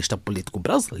analista político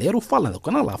brasileiro, falando com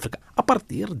a África, a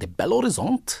partir de Belo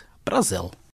Horizonte,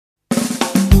 Brasil.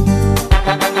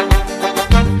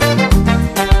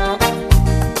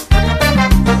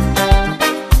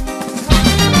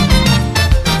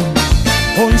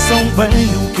 Ouçam bem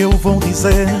o que eu vou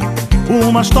dizer,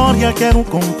 uma história quero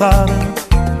contar.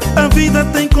 A vida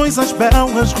tem coisas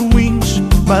belas, ruins,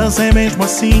 mas é mesmo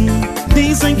assim.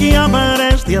 Dizem que há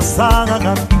marés de azar,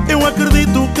 eu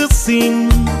acredito que sim,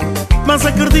 mas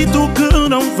acredito que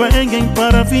não venham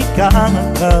para ficar.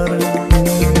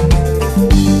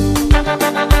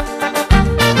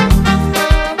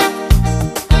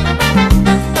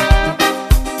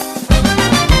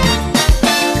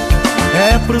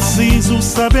 É preciso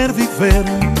saber viver,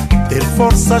 ter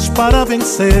forças para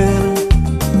vencer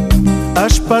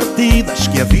as partidas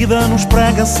que a vida nos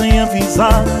prega sem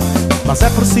avisar. Mas é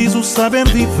preciso saber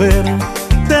viver,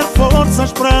 ter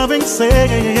forças para vencer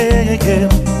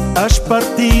as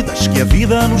partidas que a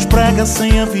vida nos prega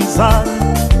sem avisar.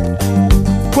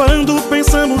 Quando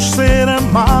pensamos ser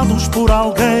amados por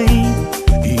alguém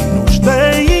e nos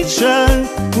deixa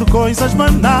por coisas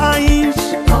banais,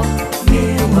 oh,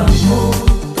 meu amor,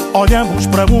 olhamos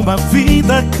para uma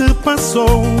vida que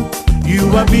passou e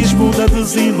o abismo da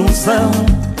desilusão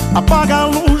apaga a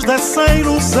luz dessa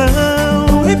ilusão.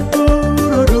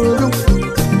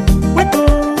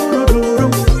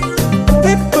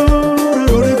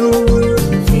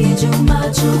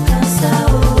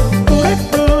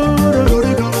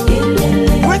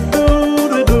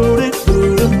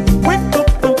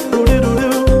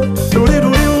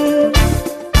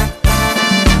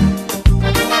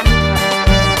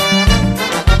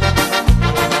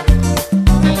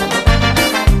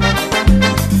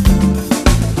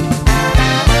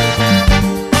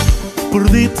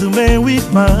 Perdi-te, meu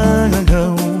irmão,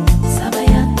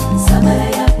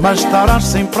 mas estarás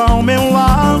sempre ao meu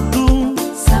lado.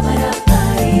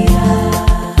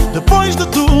 Depois de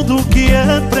tudo que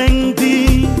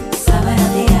aprendi,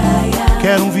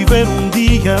 quero viver um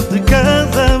dia de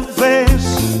cada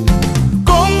vez,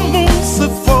 como se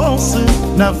fosse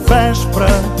na véspera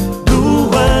do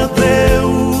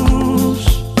adeus.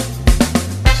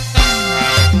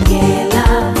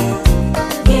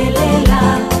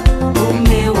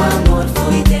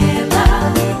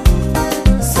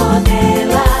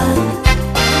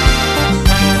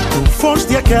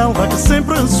 Foste aquela que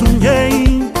sempre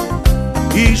sonhei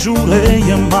e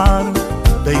jurei amar.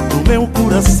 Dei-te o meu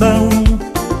coração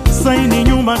sem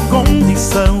nenhuma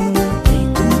condição.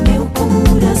 Dei-te o meu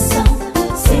coração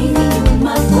sem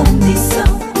nenhuma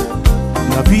condição.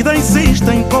 Na vida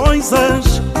existem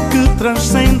coisas que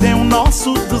transcendem o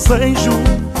nosso desejo.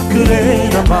 Querer,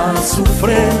 amar,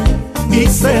 sofrer e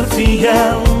ser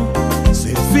fiel.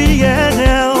 Ser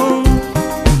fiel.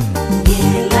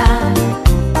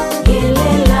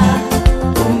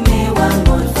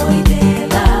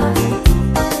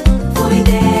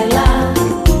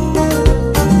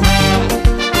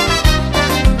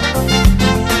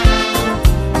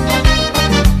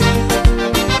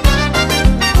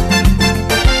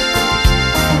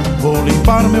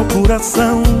 Meu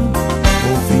coração,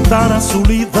 vou findar a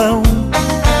solidão,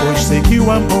 pois sei que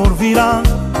o amor virá,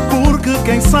 porque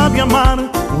quem sabe amar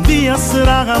um dia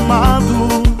será amado.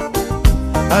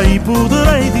 Aí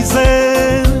poderei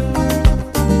dizer: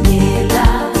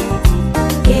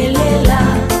 ele é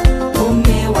lá, o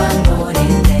meu amor é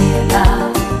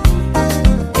dela,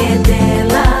 é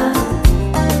dela.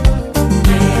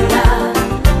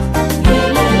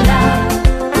 Ele é lá,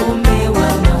 o meu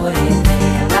amor é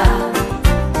dela.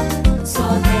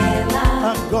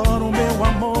 Agora o meu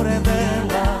amor é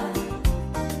dela.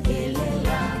 Ele é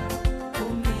lá, o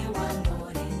meu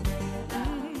amor é dela.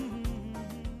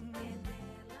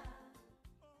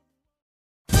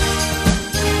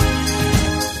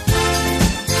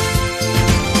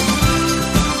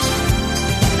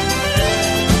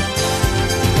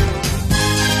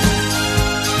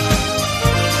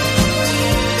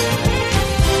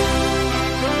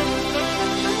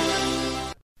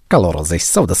 Calorosas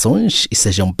saudações e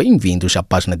sejam bem-vindos à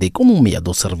página de Economia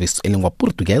do Serviço em Língua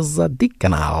Portuguesa de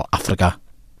Canal África.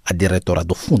 A diretora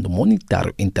do Fundo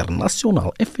Monetário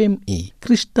Internacional FMI,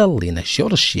 Kristalina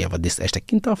Georgieva, disse esta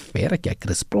quinta-feira que a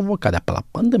crise provocada pela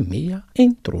pandemia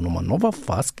entrou numa nova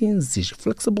fase que exige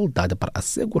flexibilidade para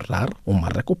assegurar uma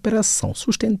recuperação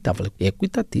sustentável e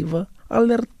equitativa,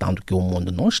 alertando que o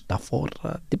mundo não está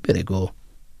fora de perigo.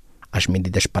 As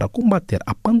medidas para combater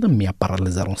a pandemia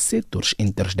paralisaram setores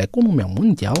inteiros da economia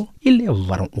mundial e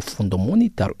levaram o Fundo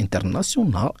Monetário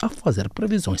Internacional a fazer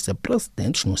previsões sem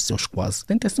precedentes nos seus quase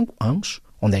 75 anos,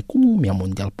 onde a economia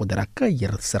mundial poderá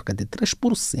cair de cerca de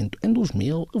 3% em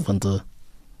 2020.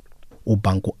 O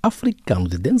Banco Africano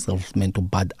de Desenvolvimento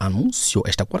BAD anunciou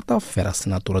esta quarta-feira a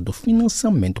assinatura do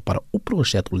financiamento para o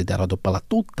projeto liderado pela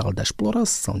Total da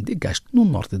exploração de gás no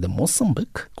norte de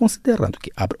Moçambique, considerando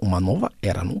que abre uma nova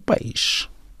era no país.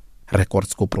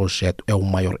 Recorde-se que o projeto é o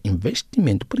maior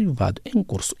investimento privado em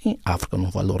curso em África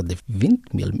no valor de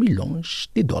 20 mil milhões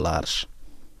de dólares.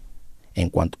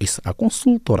 Enquanto isso, a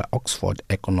consultora Oxford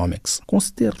Economics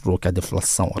considerou que a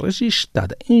deflação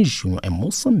registrada em junho em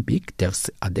Moçambique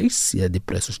deve-se à descida de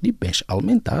preços de bens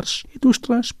alimentares e dos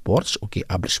transportes, o que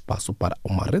abre espaço para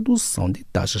uma redução de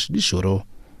taxas de juros.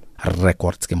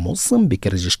 Recorde-se que Moçambique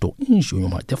registrou em junho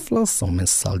uma deflação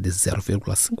mensal de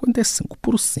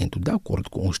 0,55%, de acordo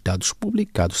com os dados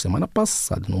publicados semana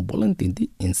passada no Boletim de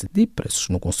Índice de Preços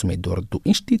no Consumidor do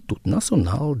Instituto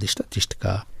Nacional de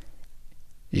Estatística.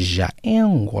 Já em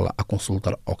Angola, a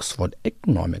consultora Oxford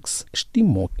Economics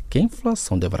estimou que a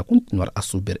inflação deverá continuar a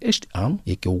subir este ano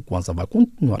e que o Kwanza vai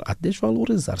continuar a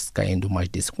desvalorizar-se, caindo mais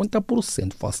de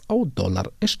 50% face ao dólar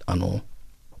este ano.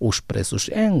 Os preços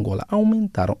em Angola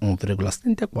aumentaram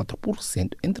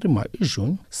 1,74% entre maio e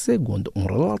junho, segundo um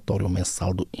relatório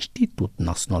mensal do Instituto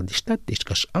Nacional de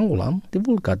Estatísticas angolano,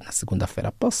 divulgado na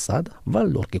segunda-feira passada,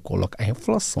 valor que coloca a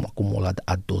inflação acumulada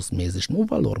há 12 meses no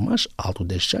valor mais alto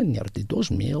de janeiro de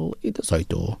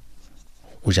 2018.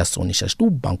 Os acionistas do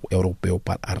Banco Europeu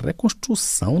para a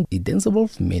Reconstrução e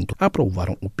Desenvolvimento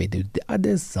aprovaram o pedido de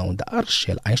adesão da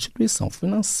Argélia à instituição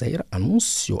financeira,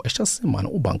 anunciou esta semana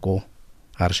o banco.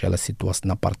 A Argélia situa-se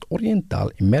na parte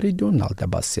oriental e meridional da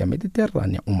bacia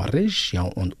mediterrânea, uma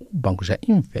região onde o banco já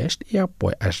investe e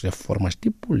apoia as reformas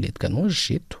de política no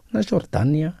Egito, na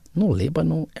Jordânia, no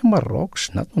Líbano, em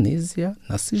Marrocos, na Tunísia,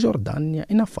 na Cisjordânia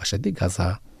e na faixa de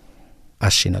Gaza. A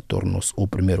China tornou-se o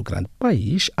primeiro grande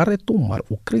país a retomar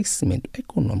o crescimento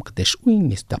econômico desde o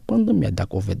início da pandemia da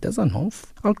Covid-19,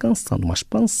 alcançando uma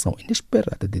expansão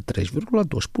inesperada de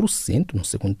 3,2% no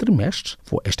segundo trimestre,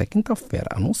 foi esta quinta-feira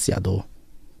anunciado.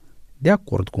 De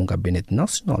acordo com o Gabinete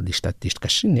Nacional de Estatística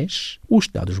chinês, os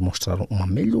dados mostraram uma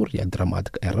melhoria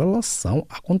dramática em relação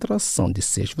à contração de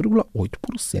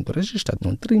 6,8% registrada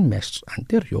no trimestre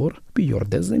anterior, pior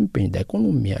desempenho da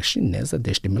economia chinesa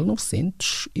desde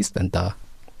 1970.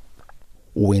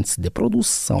 O índice de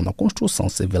produção na construção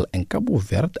civil em Cabo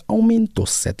Verde aumentou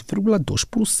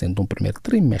 7,2% no primeiro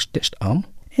trimestre deste ano.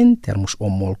 Em termos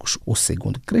homólogos, o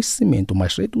segundo crescimento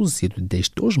mais reduzido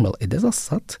desde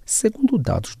 2017, segundo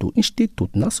dados do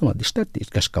Instituto Nacional de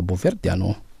Estatísticas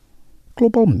cabo-verdiano.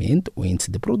 Globalmente, o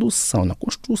índice de produção na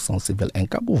construção civil em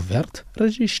Cabo Verde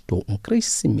registrou um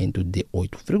crescimento de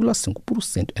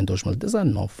 8,5% em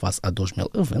 2019 face a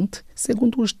 2020,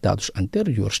 segundo os dados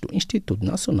anteriores do Instituto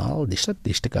Nacional de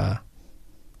Estatística.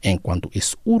 Enquanto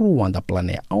isso, o Ruanda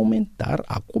planeia aumentar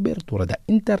a cobertura da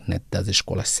internet das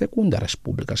escolas secundárias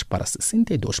públicas para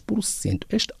 62%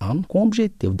 este ano, com o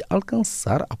objetivo de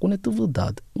alcançar a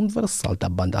conectividade universal da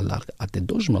banda larga até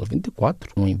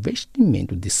 2024, um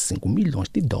investimento de 5 milhões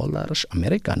de dólares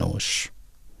americanos.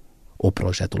 O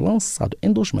projeto, lançado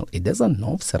em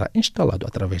 2019, será instalado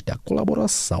através da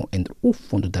colaboração entre o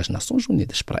Fundo das Nações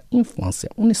Unidas para a Infância,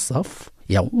 UNICEF,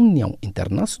 e a União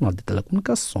Internacional de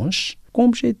Telecomunicações, com o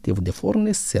objetivo de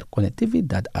fornecer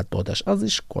conectividade a todas as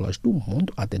escolas do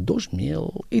mundo até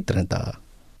 2030.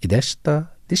 E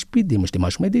desta, despedimos de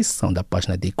mais uma edição da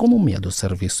página de Economia do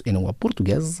Serviço em Língua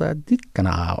Portuguesa de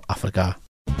Canal África.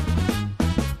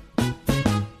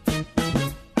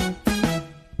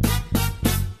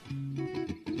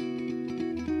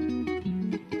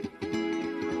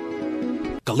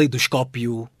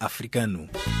 Caleidoscópio africano.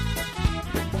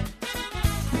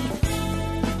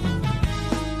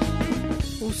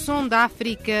 O som da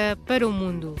África para o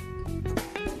mundo.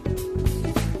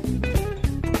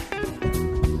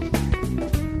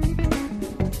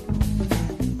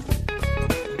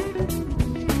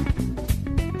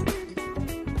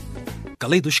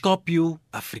 Caleidoscópio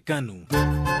africano.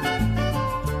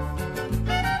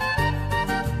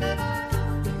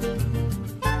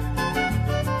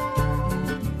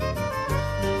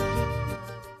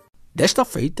 Desta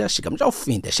feita, chegamos ao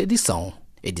fim desta edição.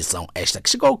 Edição esta que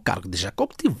chegou ao cargo de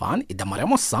Jacob Tivan e da Maria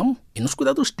Moçam e nos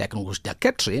cuidados técnicos da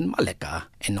Catherine Maleka.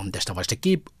 Em nome desta vasta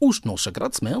equipe, os nossos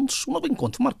agradecimentos, um novo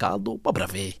encontro marcado para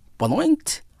breve. Boa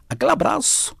noite, aquele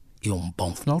abraço e um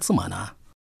bom final de semana.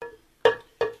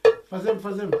 Fazemos.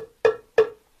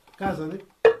 Casa, né?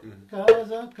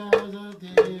 Casa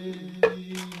de...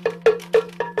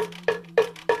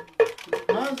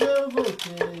 Mas eu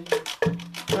voltei.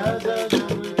 Casa já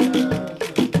não é casa.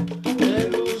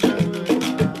 Pelo já não é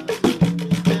casa.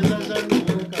 Mesa já não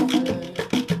é café.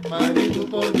 Marido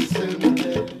pode ser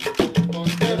mulher.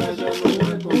 Conterra já não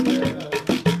é conterra. Chão já não é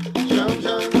terra.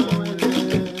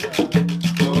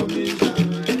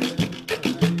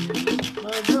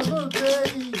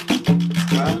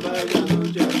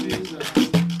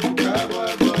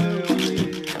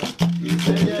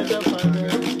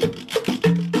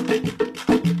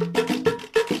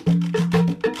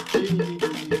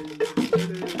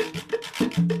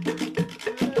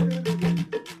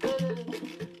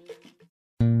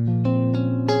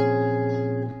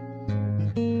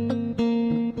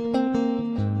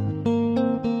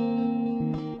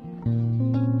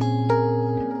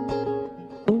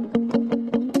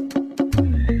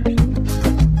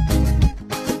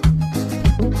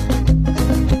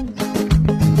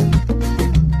 Homem já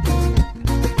não é terra.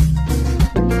 Mas eu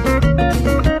voltei.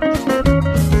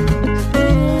 Caba já não te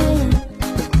avisa.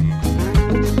 O carro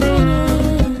agora eu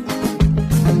liga. E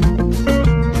velha já paga.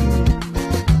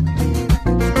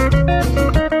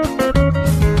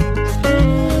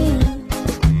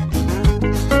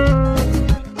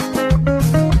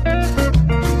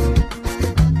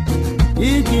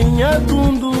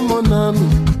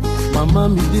 Mamãe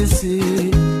me disse,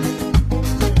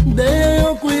 dei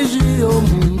eu cuigi o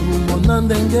mundo,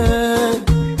 monandengue.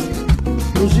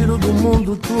 No giro do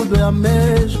mundo tudo é a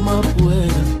mesma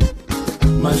poeira.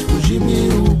 Mas fugi-me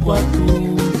o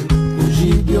quatro,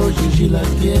 fugi-me hoje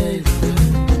gilaquei.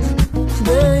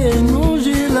 Dei no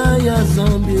gila e a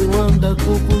zambi, anda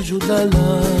com o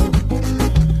judala.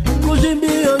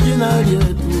 Fugi-me hoje na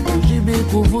rieto, fugi-me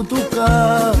com o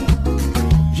vutuca.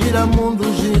 Gira mundo,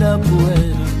 gira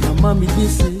poeira. Mamãe me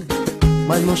disse,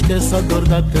 mas não esqueça a dor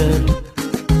da terra.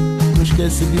 Não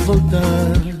esquece de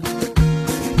voltar.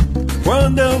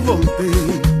 Quando eu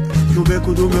voltei, no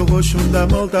beco do meu rosto da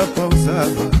malta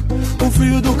pausava. O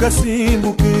frio do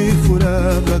cacimbo que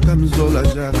furava a camisola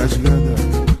já rasgada.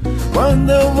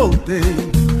 Quando eu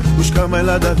voltei, os camais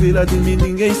lá da vila de mim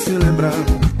ninguém se lembrava.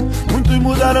 Muitos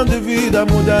mudaram de vida,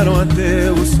 mudaram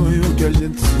até o sonho que a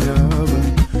gente sonhava.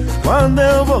 Quando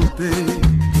eu voltei,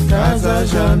 casa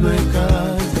já não é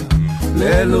casa,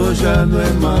 lelo já não é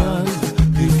mais,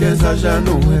 riqueza já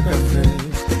não é café,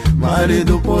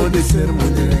 marido pode ser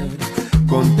mulher,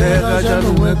 com terra já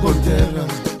não é com terra,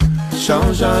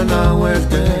 chão já não é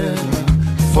terra,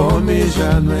 fome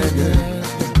já não é guerra.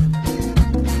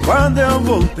 Quando eu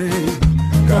voltei,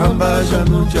 camba já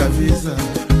não te avisa,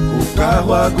 o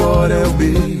carro agora é o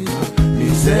bico,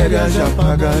 miséria já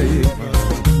paga IVA.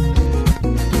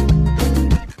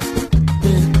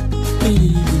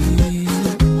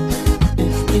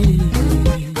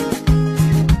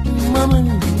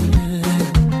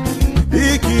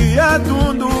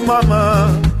 Tundu mama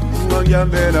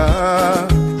wangyambera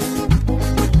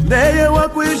neye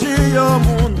wakuishia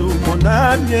mundo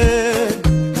monanye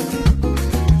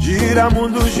gira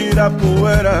mundo gira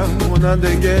poeira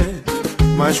monandenge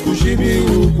mas kujibi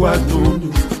ukwatundu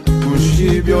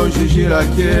kujibi hoje gira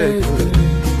que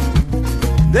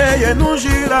neye não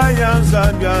gira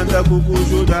yanzambi anda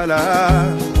kukujudala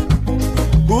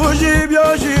kujibi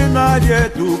hoje na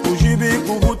dietu kujibi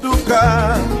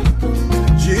kuvutuka.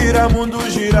 Gira mundo,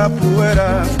 gira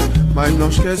poeira, mas não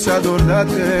esquece a dor da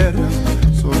terra,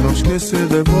 só não esquece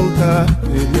de voltar.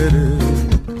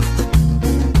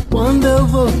 Quando eu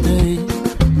voltei,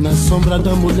 na sombra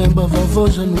da mulemba, vovô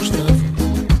já não estava.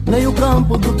 Nem o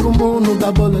campo do trumuno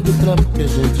da bola de trapo que a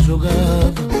gente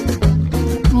jogava.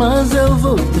 Mas eu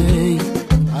voltei,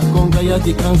 a conga e a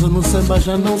de canso no samba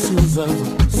já não se usava.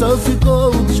 Só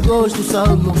ficou o desgosto,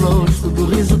 sal no rosto do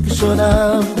riso que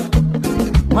chorava.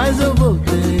 Mas eu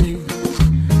voltei,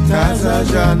 casa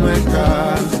já não é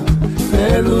casa,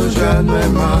 pelo já não é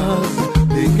mais,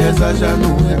 riqueza já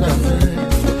não é café,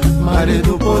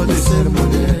 marido pode ser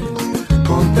mulher,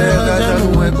 com terra já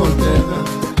não é com terra,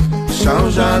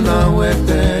 chão já não é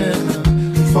terra,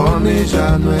 fome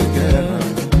já não é guerra.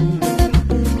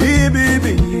 E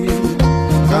bibi,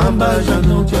 camba já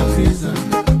não te avisa,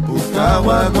 o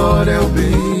carro agora é o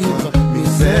biva,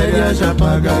 miséria já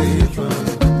paga IVA.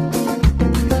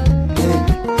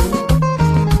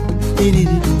 Le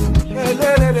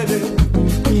le le le le le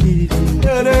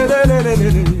le le le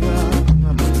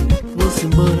Vou-se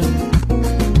embora.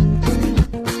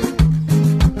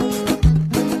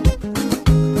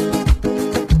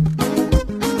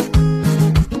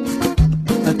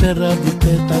 A terra de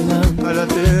Tetalã, a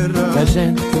terra, a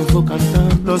gente que eu vou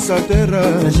cantando, nossa terra,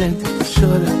 a gente que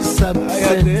chora, que sabe que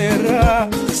ai a terra,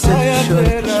 sempre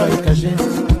chora com a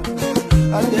gente.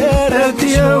 A terra eu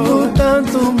te amo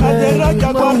tanto, a terra que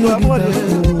aguarda amor,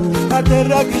 a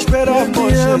terra que espera amor,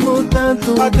 eu te amo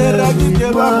tanto, a terra que quer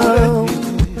amor.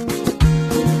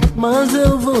 Mas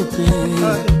eu voltei,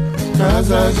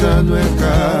 casa já não é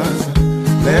casa,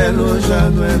 belo já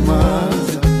não é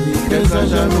massa, riqueza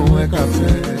já não é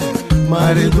café,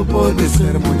 marido pode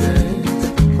ser mulher,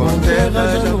 com terra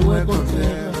já não é com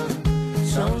terra,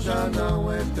 chão já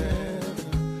não é terra,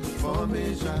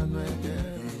 fome já não é guerra.